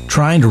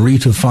 trying to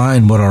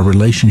redefine what our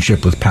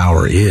relationship with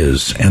power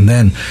is, and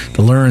then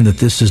to learn that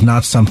this is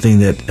not something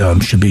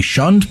that should be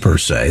shunned per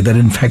se, that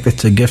in fact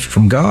it's a gift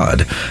from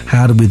God.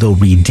 How do we, though,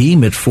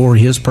 redeem it for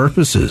His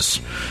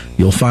purposes?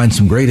 You'll find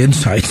some great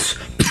insights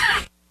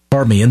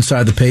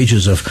inside the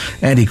pages of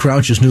Andy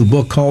Crouch's new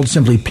book called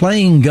simply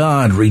Playing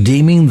God,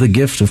 Redeeming the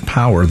Gift of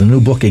Power. The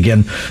new book,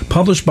 again,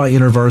 published by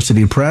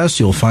InterVarsity Press.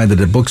 You'll find it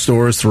at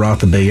bookstores throughout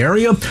the Bay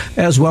Area,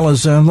 as well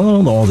as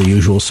all the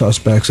usual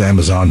suspects,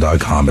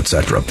 Amazon.com,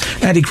 etc.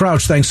 Andy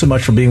Crouch, thanks so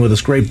much for being with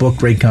us. Great book,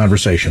 great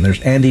conversation.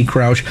 There's Andy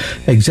Crouch,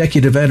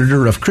 executive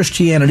editor of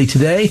Christianity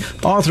Today,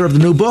 author of the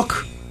new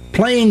book,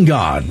 Playing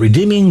God,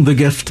 Redeeming the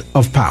Gift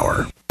of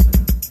Power.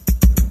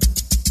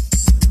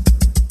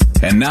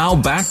 And now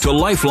back to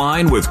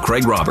Lifeline with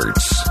Craig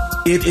Roberts.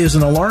 It is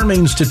an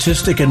alarming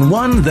statistic, and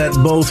one that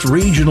both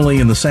regionally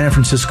in the San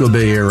Francisco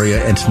Bay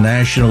Area and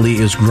nationally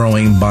is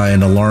growing by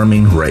an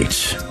alarming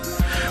rate.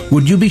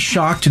 Would you be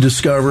shocked to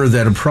discover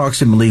that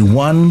approximately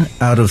 1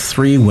 out of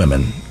 3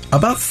 women,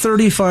 about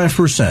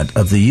 35%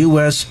 of the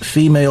U.S.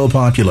 female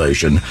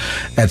population,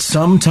 at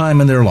some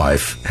time in their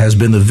life has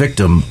been the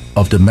victim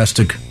of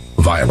domestic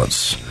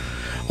violence?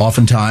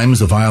 Oftentimes,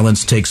 the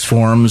violence takes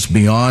forms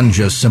beyond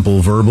just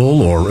simple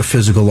verbal or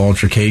physical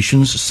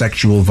altercations,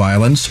 sexual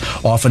violence.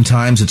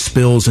 Oftentimes, it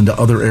spills into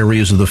other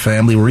areas of the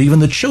family where even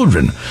the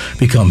children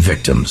become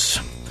victims.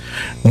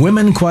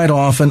 Women quite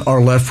often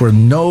are left with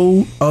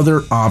no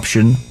other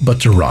option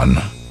but to run.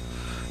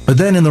 But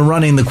then in the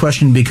running, the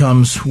question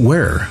becomes,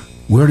 where?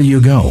 Where do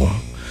you go?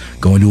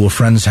 Going to a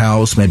friend's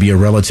house, maybe a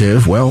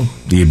relative, well,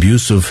 the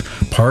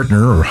abusive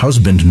partner or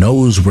husband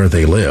knows where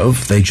they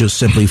live. They just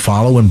simply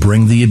follow and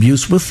bring the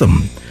abuse with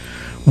them.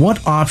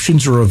 What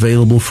options are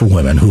available for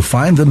women who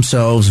find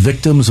themselves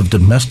victims of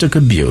domestic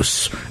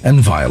abuse and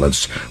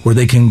violence where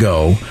they can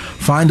go,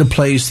 find a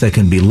place that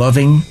can be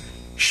loving,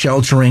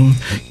 sheltering,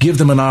 give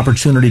them an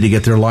opportunity to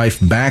get their life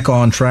back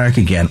on track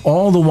again,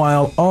 all the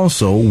while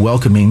also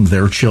welcoming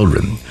their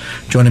children?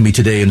 Joining me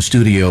today in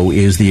studio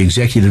is the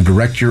Executive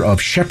Director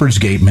of Shepherd's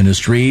Gate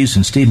Ministries,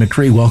 and Steve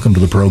McCree, welcome to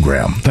the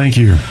program. Thank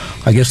you.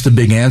 I guess the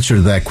big answer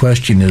to that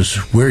question is,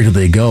 where do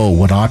they go?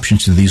 What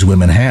options do these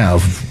women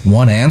have?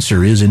 One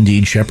answer is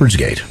indeed Shepherd's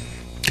Gate.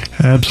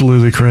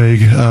 Absolutely, Craig.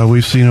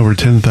 We've seen over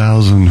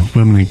 10,000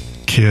 women and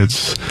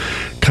kids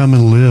come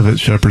and live at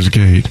Shepherd's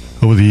Gate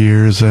over the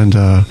years, and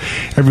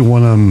every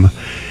one of them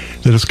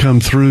that has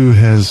come through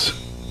has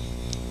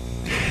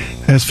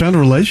found a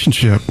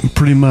relationship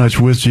pretty much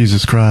with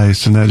Jesus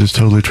Christ, and that just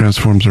totally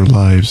transforms their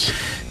lives.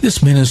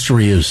 This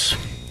ministry is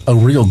a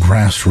real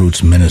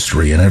grassroots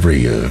ministry in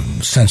every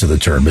sense of the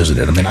term, isn't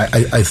it? I mean,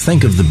 I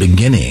think of the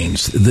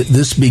beginnings.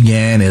 This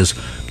began as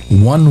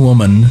one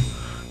woman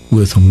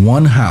with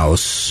one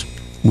house,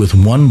 with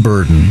one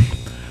burden,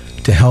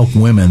 to help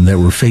women that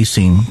were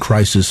facing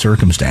crisis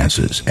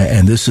circumstances.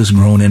 And this has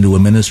grown into a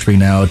ministry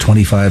now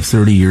 25,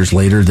 30 years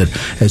later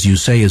that, as you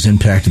say, has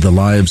impacted the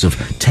lives of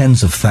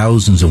tens of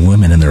thousands of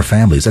women and their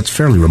families. That's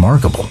fairly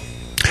remarkable.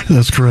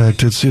 That's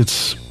correct.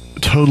 It's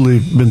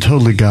been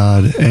totally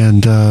God,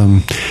 and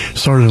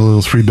started a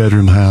little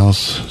 3-bedroom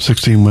house,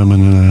 16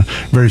 women in a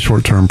very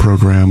short-term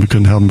program. We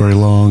couldn't help them very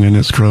long, and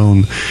it's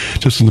grown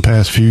just in the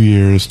past few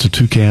years to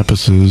 2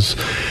 campuses.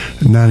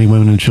 90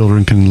 women and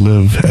children can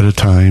live at a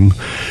time.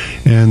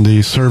 And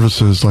the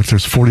services, like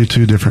there's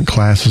 42 different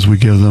classes we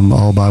give them,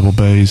 all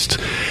Bible-based.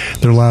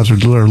 Their lives are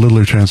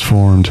literally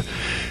transformed.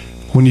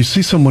 When you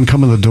see someone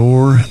come in the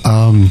door,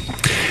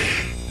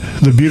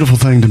 The beautiful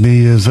thing to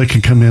me is they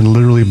can come in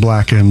literally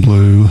black and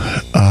blue,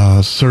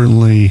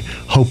 certainly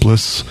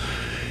hopeless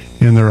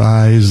in their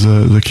eyes.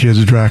 The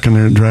kids dragging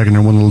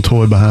their one little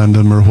toy behind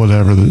them or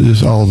whatever,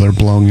 just all their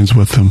belongings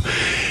with them,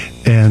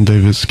 and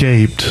they've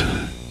escaped,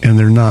 and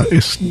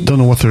don't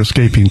know what they're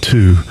escaping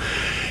to.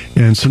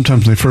 And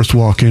sometimes when they first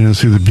walk in and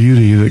see the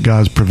beauty that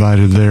God's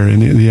provided there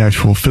in the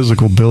actual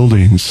physical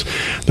buildings,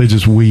 they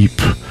just weep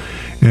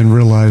and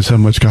realize how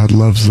much God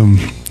loves them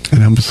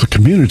and how much the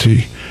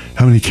community,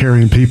 how many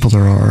caring people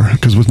there are.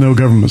 Because with no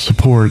government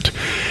support,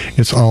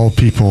 it's all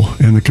people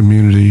in the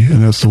community,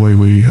 and that's the way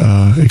we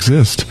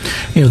exist.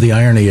 You know, the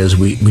irony is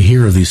we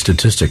hear of these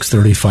statistics,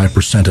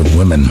 35% of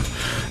women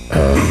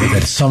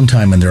at some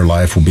time in their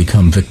life will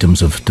become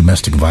victims of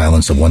domestic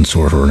violence of one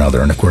sort or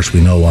another. And, of course,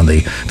 we know on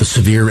the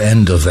severe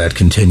end of that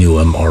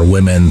continuum are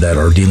women that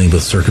are dealing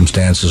with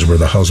circumstances where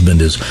the husband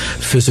is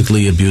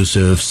physically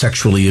abusive,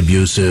 sexually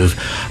abusive,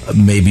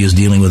 maybe is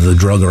dealing with a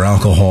drug or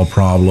alcohol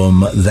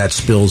problem. That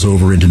spills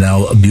over into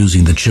now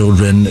abusing the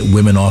children.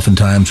 Women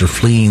oftentimes are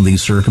fleeing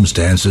these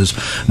circumstances.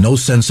 No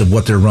sense of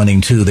what they're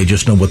running to. They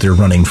just know what they're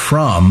running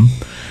from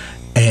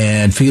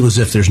and feel as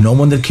if there's no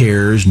one that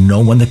cares,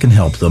 no one that can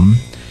help them.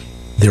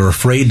 They're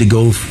afraid to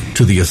go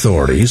to the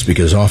authorities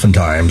because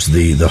oftentimes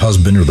the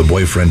husband or the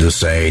boyfriend is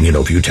saying, you know,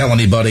 if you tell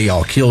anybody,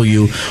 I'll kill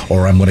you,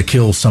 or I'm going to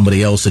kill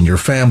somebody else in your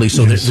family.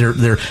 So yes.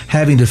 they're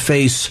having to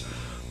face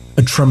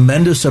a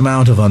tremendous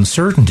amount of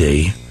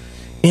uncertainty,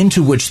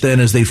 into which then,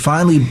 as they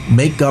finally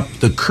make up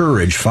the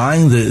courage,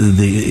 find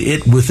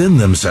it within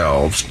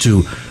themselves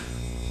to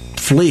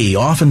flee,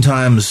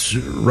 oftentimes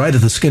right at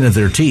the skin of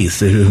their teeth.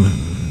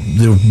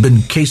 There have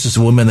been cases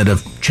of women that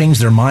have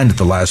changed their mind at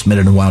the last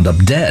minute and wound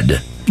up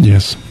dead.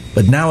 Yes.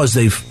 But now as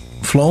they've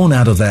flown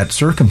out of that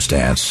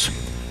circumstance,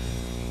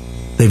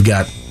 they've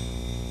got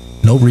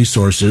no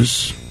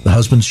resources. The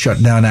husband's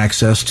shut down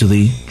access to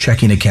the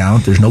checking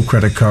account. There's no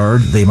credit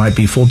card. They might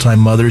be full-time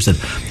mothers that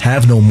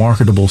have no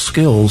marketable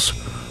skills.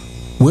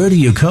 Where do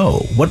you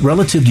go? What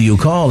relative do you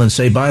call and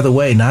say, by the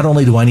way, not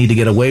only do I need to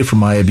get away from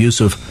my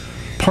abusive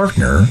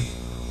partner,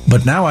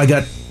 but now I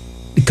got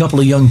a couple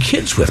of young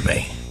kids with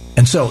me.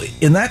 And so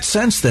in that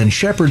sense, then,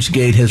 Shepherd's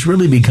Gate has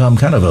really become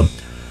kind of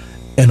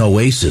an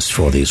oasis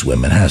for these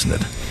women, hasn't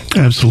it?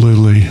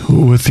 Absolutely.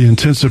 With the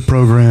intensive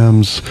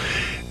programs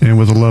and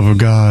with the love of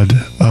God,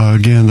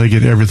 again, they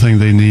get everything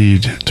they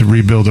need to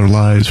rebuild their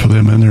lives for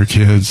them and their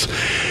kids.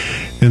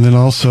 And then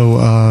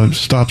also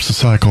stops the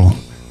cycle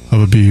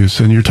of abuse.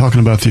 And you're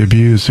talking about the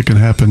abuse that can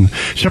happen.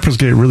 Shepherd's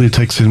Gate really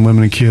takes in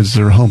women and kids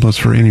that are homeless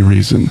for any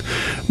reason.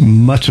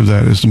 Much of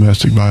that is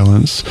domestic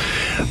violence.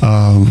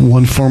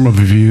 One form of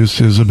abuse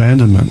is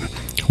abandonment.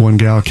 One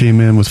gal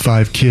came in with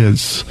 5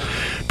 kids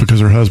because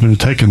her husband had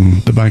taken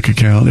the bank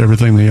account,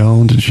 everything they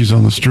owned, and she's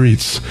on the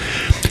streets.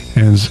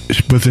 And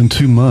within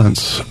 2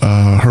 months,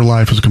 her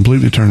life was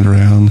completely turned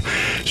around.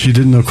 She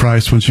didn't know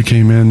Christ when she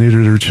came in, neither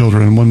did her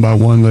children. One by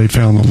one, they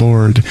found the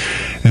Lord,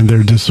 and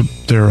their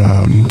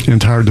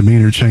entire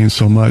demeanor changed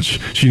so much.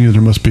 She knew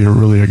there must be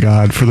really a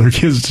God for their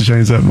kids to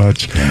change that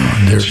much.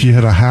 She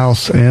had a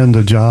house and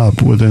a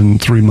job within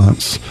 3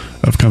 months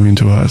of coming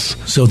to us.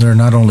 So they're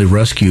not only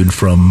rescued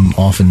from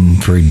often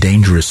very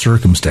dangerous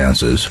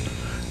circumstances,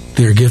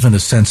 they're given a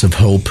sense of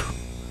hope.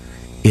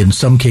 In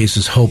some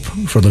cases, hope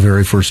for the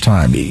very first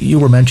time. You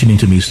were mentioning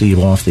to me, Steve,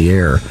 off the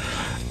air,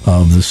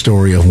 of the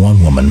story of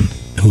one woman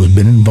who had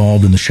been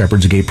involved in the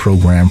Shepherd's Gate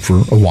program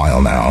for a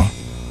while now,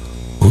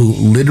 who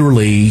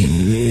literally,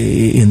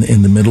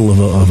 in the middle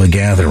of a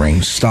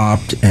gathering,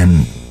 stopped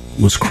and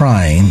was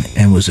crying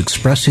and was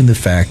expressing the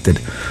fact that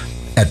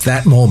at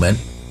that moment,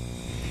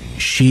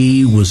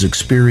 she was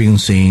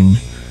experiencing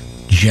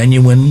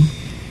genuine,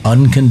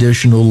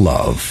 unconditional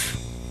love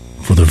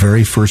for the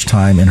very first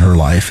time in her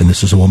life, and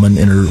this is a woman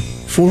in her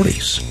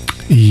 40s.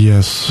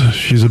 Yes,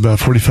 she's about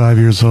 45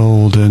 years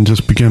old and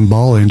just began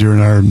bawling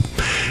during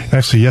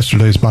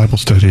yesterday's Bible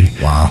study.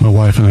 Wow. My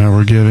wife and I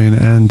were giving,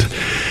 and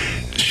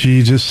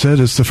she just said,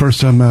 it's the first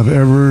time I've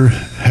ever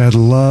had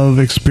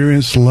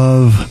experienced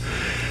love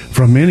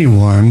from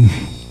anyone,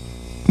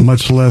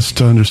 much less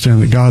to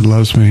understand that God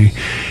loves me.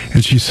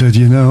 And she said,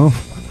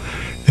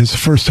 it's the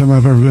first time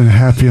I've ever been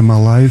happy in my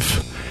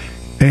life,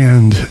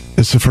 and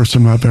it's the first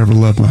time I've ever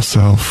loved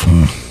myself.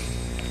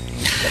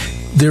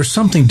 There's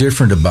something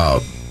different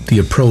about the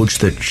approach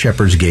that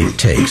Shepherd's Gate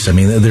takes. I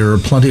mean, there are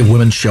plenty of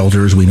women's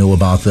shelters. We know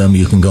about them.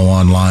 You can go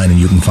online and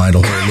you can find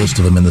a whole list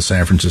of them in the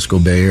San Francisco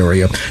Bay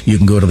Area. You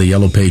can go to the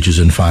Yellow Pages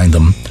and find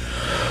them.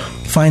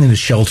 Finding a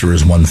shelter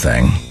is one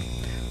thing.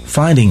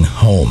 Finding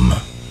home,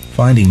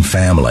 finding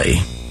family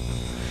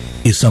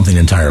is something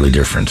entirely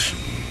different.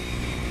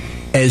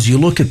 As you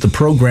look at the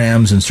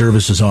programs and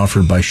services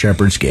offered by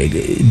Shepherd's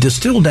Gate,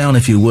 distill down,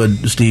 if you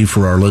would, Steve,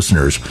 for our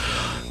listeners,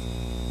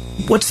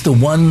 what's the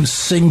one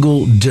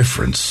single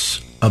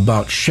difference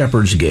about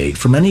Shepherd's Gate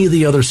from any of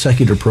the other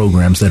secular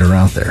programs that are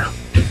out there?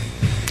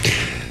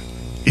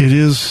 It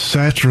is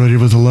saturated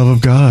with the love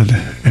of God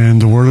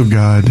and the Word of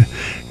God,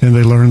 and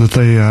they learn that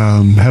they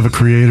have a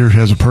Creator who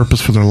has a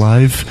purpose for their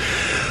life.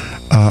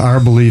 Our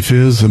belief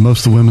is that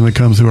most of the women that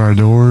come through our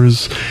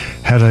doors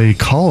had a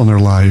call in their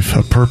life,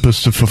 a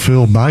purpose to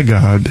fulfill by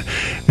God,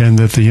 and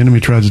that the enemy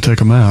tried to take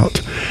them out.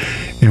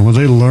 And when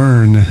they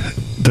learn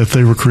that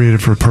they were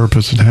created for a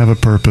purpose and have a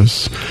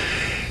purpose,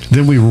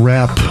 then we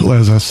wrap,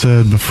 as I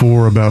said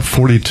before, about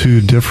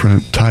 42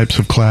 different types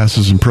of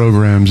classes and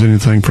programs,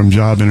 anything from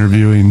job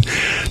interviewing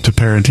to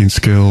parenting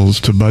skills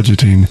to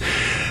budgeting,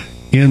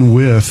 in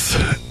with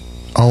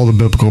all the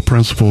biblical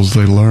principles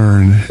they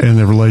learn and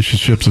the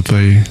relationships that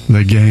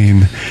they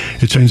gain.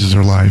 It changes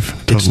their life.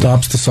 Totally. It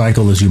stops the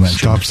cycle, as you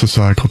mentioned. Stops the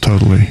cycle,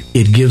 totally.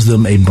 It gives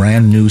them a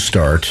brand new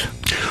start.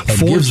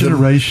 4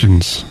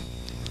 generations.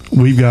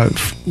 We've got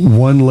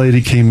one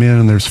lady came in,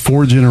 and there's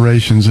 4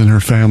 generations in her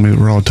family that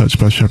were all touched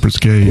by Shepherd's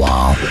Gate.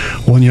 Wow.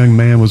 One young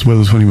man was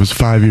with us when he was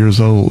 5 years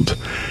old.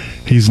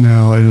 He's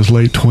now in his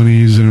late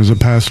 20s and is a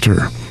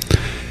pastor.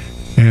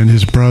 And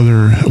his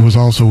brother was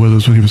also with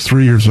us when he was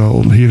 3 years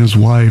old. He and his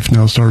wife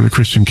now started a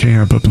Christian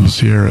camp up in the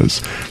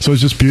Sierras. So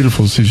it's just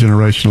beautiful to see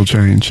generational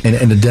change.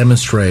 And it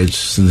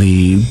demonstrates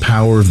the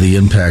power of the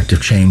impact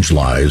of changed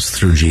lives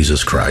through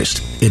Jesus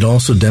Christ. It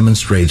also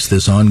demonstrates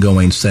this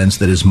ongoing sense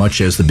that as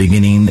much as the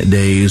beginning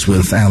days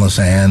with Alice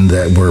Ann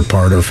that were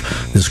part of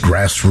this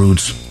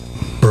grassroots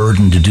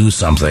burden to do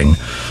something,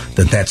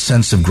 that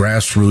sense of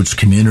grassroots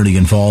community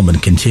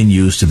involvement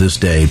continues to this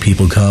day.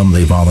 People come,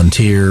 they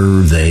volunteer,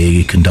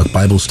 they conduct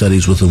Bible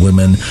studies with the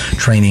women,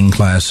 training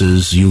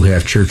classes. You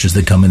have churches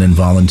that come in and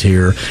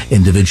volunteer,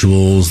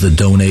 individuals that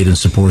donate and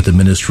support the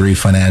ministry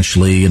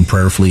financially and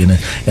prayerfully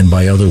and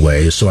by other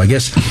ways. So I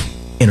guess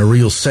in a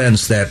real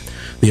sense that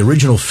the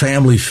original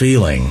family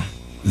feeling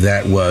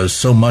that was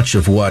so much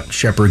of what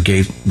Shepherd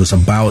Gate was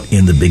about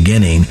in the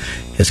beginning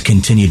has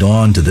continued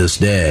on to this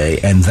day,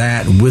 and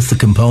that with the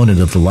component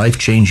of the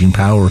life-changing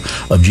power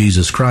of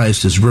Jesus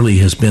Christ has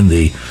been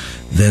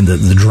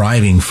the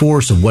driving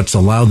force of what's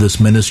allowed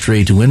this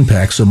ministry to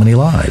impact so many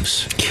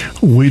lives.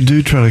 We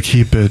do try to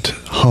keep it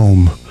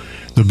home.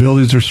 The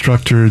buildings are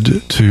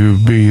structured to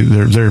be,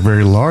 they're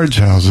very large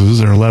houses.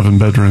 They're 11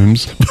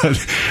 bedrooms, but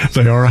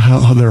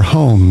they're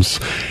homes.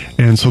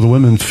 And so the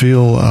women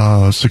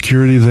feel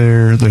security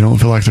there. They don't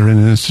feel like they're in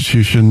an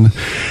institution,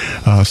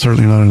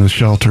 certainly not in a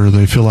shelter.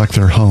 They feel like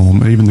they're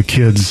home. And even the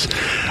kids,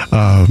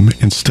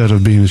 instead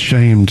of being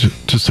ashamed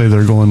to say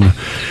they're going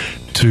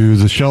to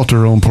the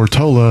shelter on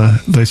Portola,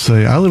 they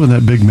say, I live in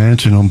that big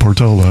mansion on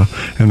Portola,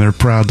 and they're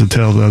proud to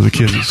tell the other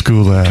kids at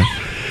school that.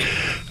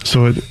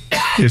 So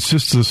it's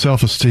just the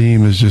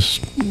self-esteem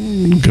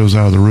goes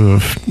out of the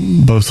roof,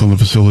 both on the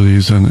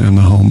facilities and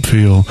the home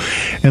feel.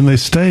 And they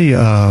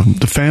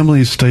the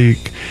families stay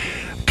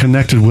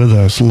connected with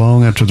us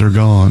long after they're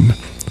gone.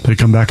 They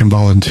come back and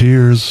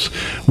volunteers.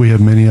 We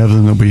have many of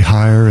them that we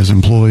hire as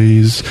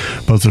employees,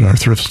 both at our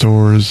thrift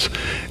stores,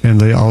 and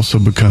they also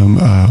become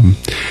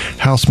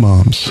house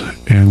moms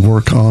and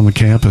work on the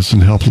campus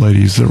and help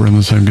ladies that were in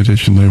the same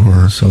condition they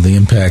were. So the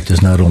impact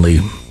is not only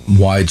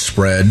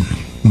widespread,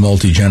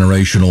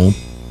 multi-generational,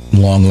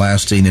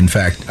 long-lasting. In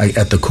fact,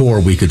 at the core,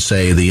 we could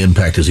say the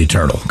impact is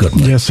eternal.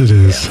 Couldn't we? Yes, it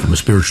is. Yeah, from a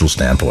spiritual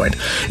standpoint.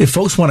 If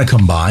folks want to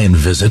come by and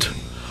visit,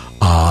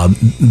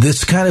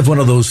 this kind of one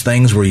of those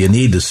things where you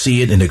need to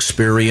see it and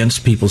experience.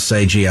 People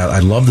say, gee, I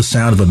love the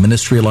sound of a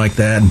ministry like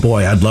that, and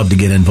boy, I'd love to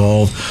get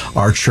involved.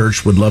 Our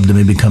church would love to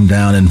maybe come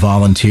down and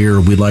volunteer.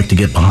 We'd like to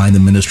get behind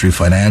the ministry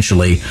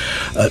financially.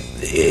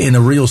 In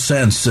a real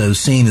sense,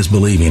 seeing is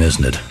believing,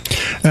 isn't it?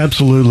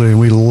 Absolutely, and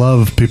we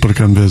love people to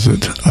come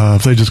visit.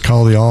 If they just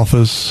call the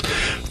office,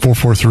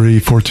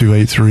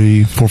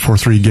 443-4283,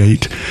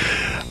 443-GATE,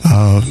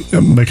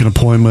 make an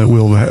appointment.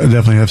 We'll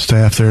definitely have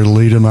staff there to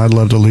lead them. I'd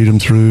love to lead them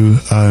through,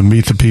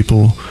 meet the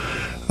people.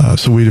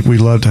 So we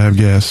love to have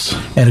guests.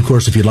 And, of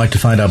course, if you'd like to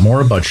find out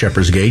more about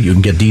Shepherd's Gate, you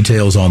can get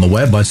details on the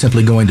web by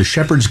simply going to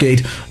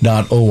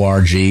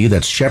shepherdsgate.org.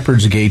 That's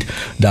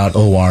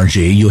shepherdsgate.org.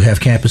 You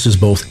have campuses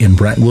both in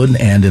Brentwood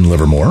and in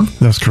Livermore.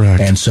 That's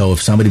correct. And so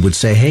if somebody would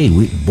say, hey,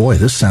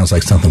 this sounds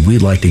like something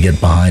we'd like to get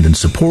behind and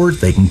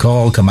support, they can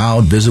come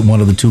out, visit one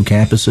of the 2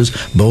 campuses,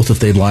 both if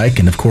they'd like,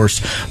 and, of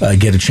course,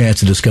 get a chance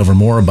to discover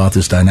more about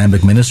this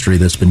dynamic ministry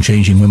that's been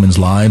changing women's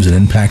lives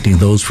and impacting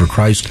those for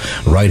Christ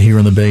right here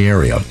in the Bay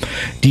Area.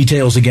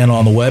 Details again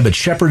on the web at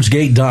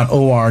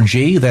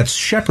shepherdsgate.org. That's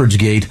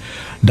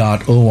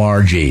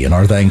shepherdsgate.org. And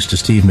our thanks to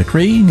Steve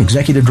McCree,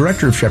 Executive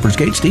Director of Shepherd's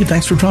Gate. Steve,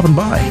 thanks for dropping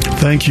by.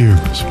 Thank you.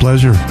 It's a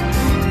pleasure.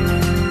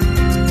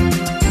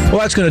 Well,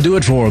 that's going to do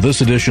it for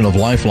this edition of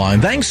Lifeline.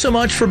 Thanks so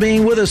much for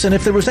being with us. And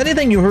if there was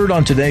anything you heard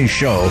on today's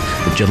show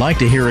that you'd like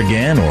to hear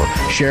again or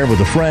share with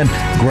a friend,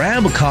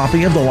 grab a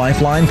copy of the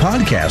Lifeline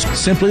podcast.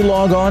 Simply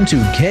log on to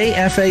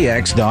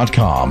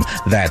kfax.com.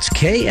 That's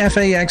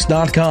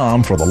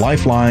kfax.com for the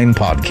Lifeline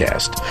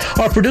podcast.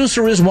 Our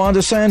producer is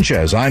Wanda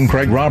Sanchez. I'm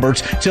Craig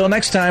Roberts. Till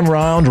next time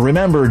round,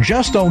 remember,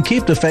 just don't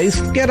keep the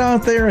faith. Get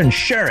out there and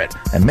share it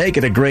and make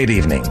it a great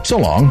evening. So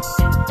long.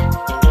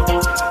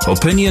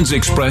 Opinions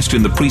expressed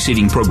in the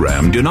preceding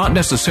program do not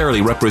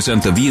necessarily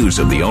represent the views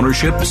of the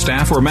ownership,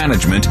 staff, or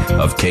management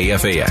of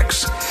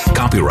KFAX.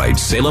 Copyright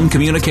Salem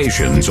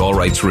Communications, all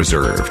rights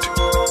reserved.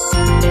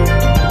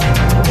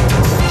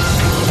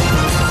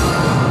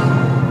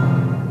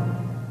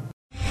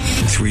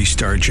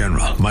 Three-star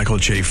General Michael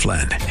J.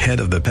 Flynn, head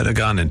of the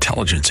Pentagon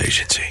Intelligence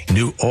Agency,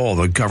 knew all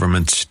the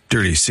government's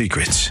dirty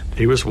secrets.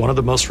 He was one of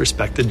the most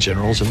respected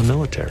generals in the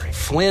military.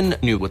 Flynn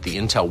knew what the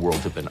intel world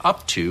had been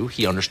up to.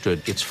 He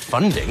understood its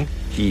funding.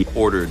 He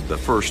ordered the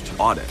first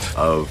audit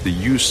of the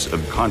use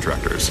of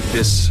contractors.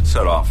 This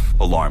set off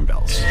alarm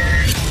bells.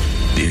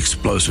 The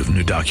explosive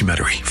new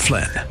documentary,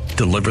 Flynn,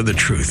 Deliver the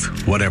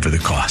Truth, Whatever the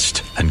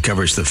Cost,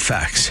 uncovers the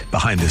facts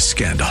behind this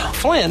scandal.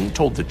 Flynn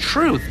told the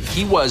truth.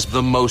 He was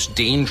the most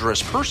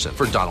dangerous person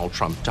for Donald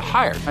Trump to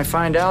hire. I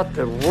find out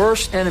the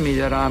worst enemy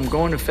that I'm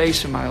going to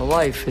face in my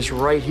life is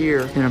right here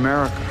in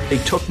America. They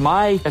took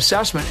my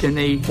assessment and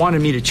they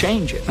wanted me to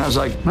change it. And I was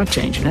like, I'm not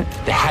changing it.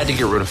 They had to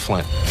get rid of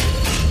Flynn.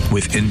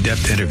 With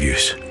in-depth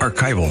interviews,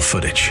 archival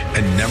footage,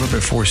 and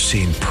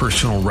never-before-seen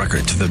personal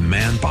records of the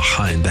man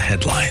behind the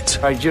headlines.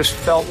 I just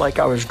felt like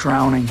I was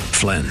drowning.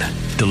 Flynn,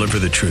 Deliver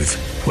the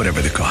Truth, Whatever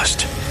the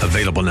Cost.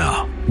 Available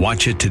now.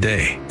 Watch it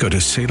today. Go to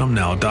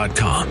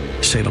salemnow.com.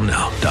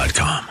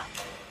 salemnow.com.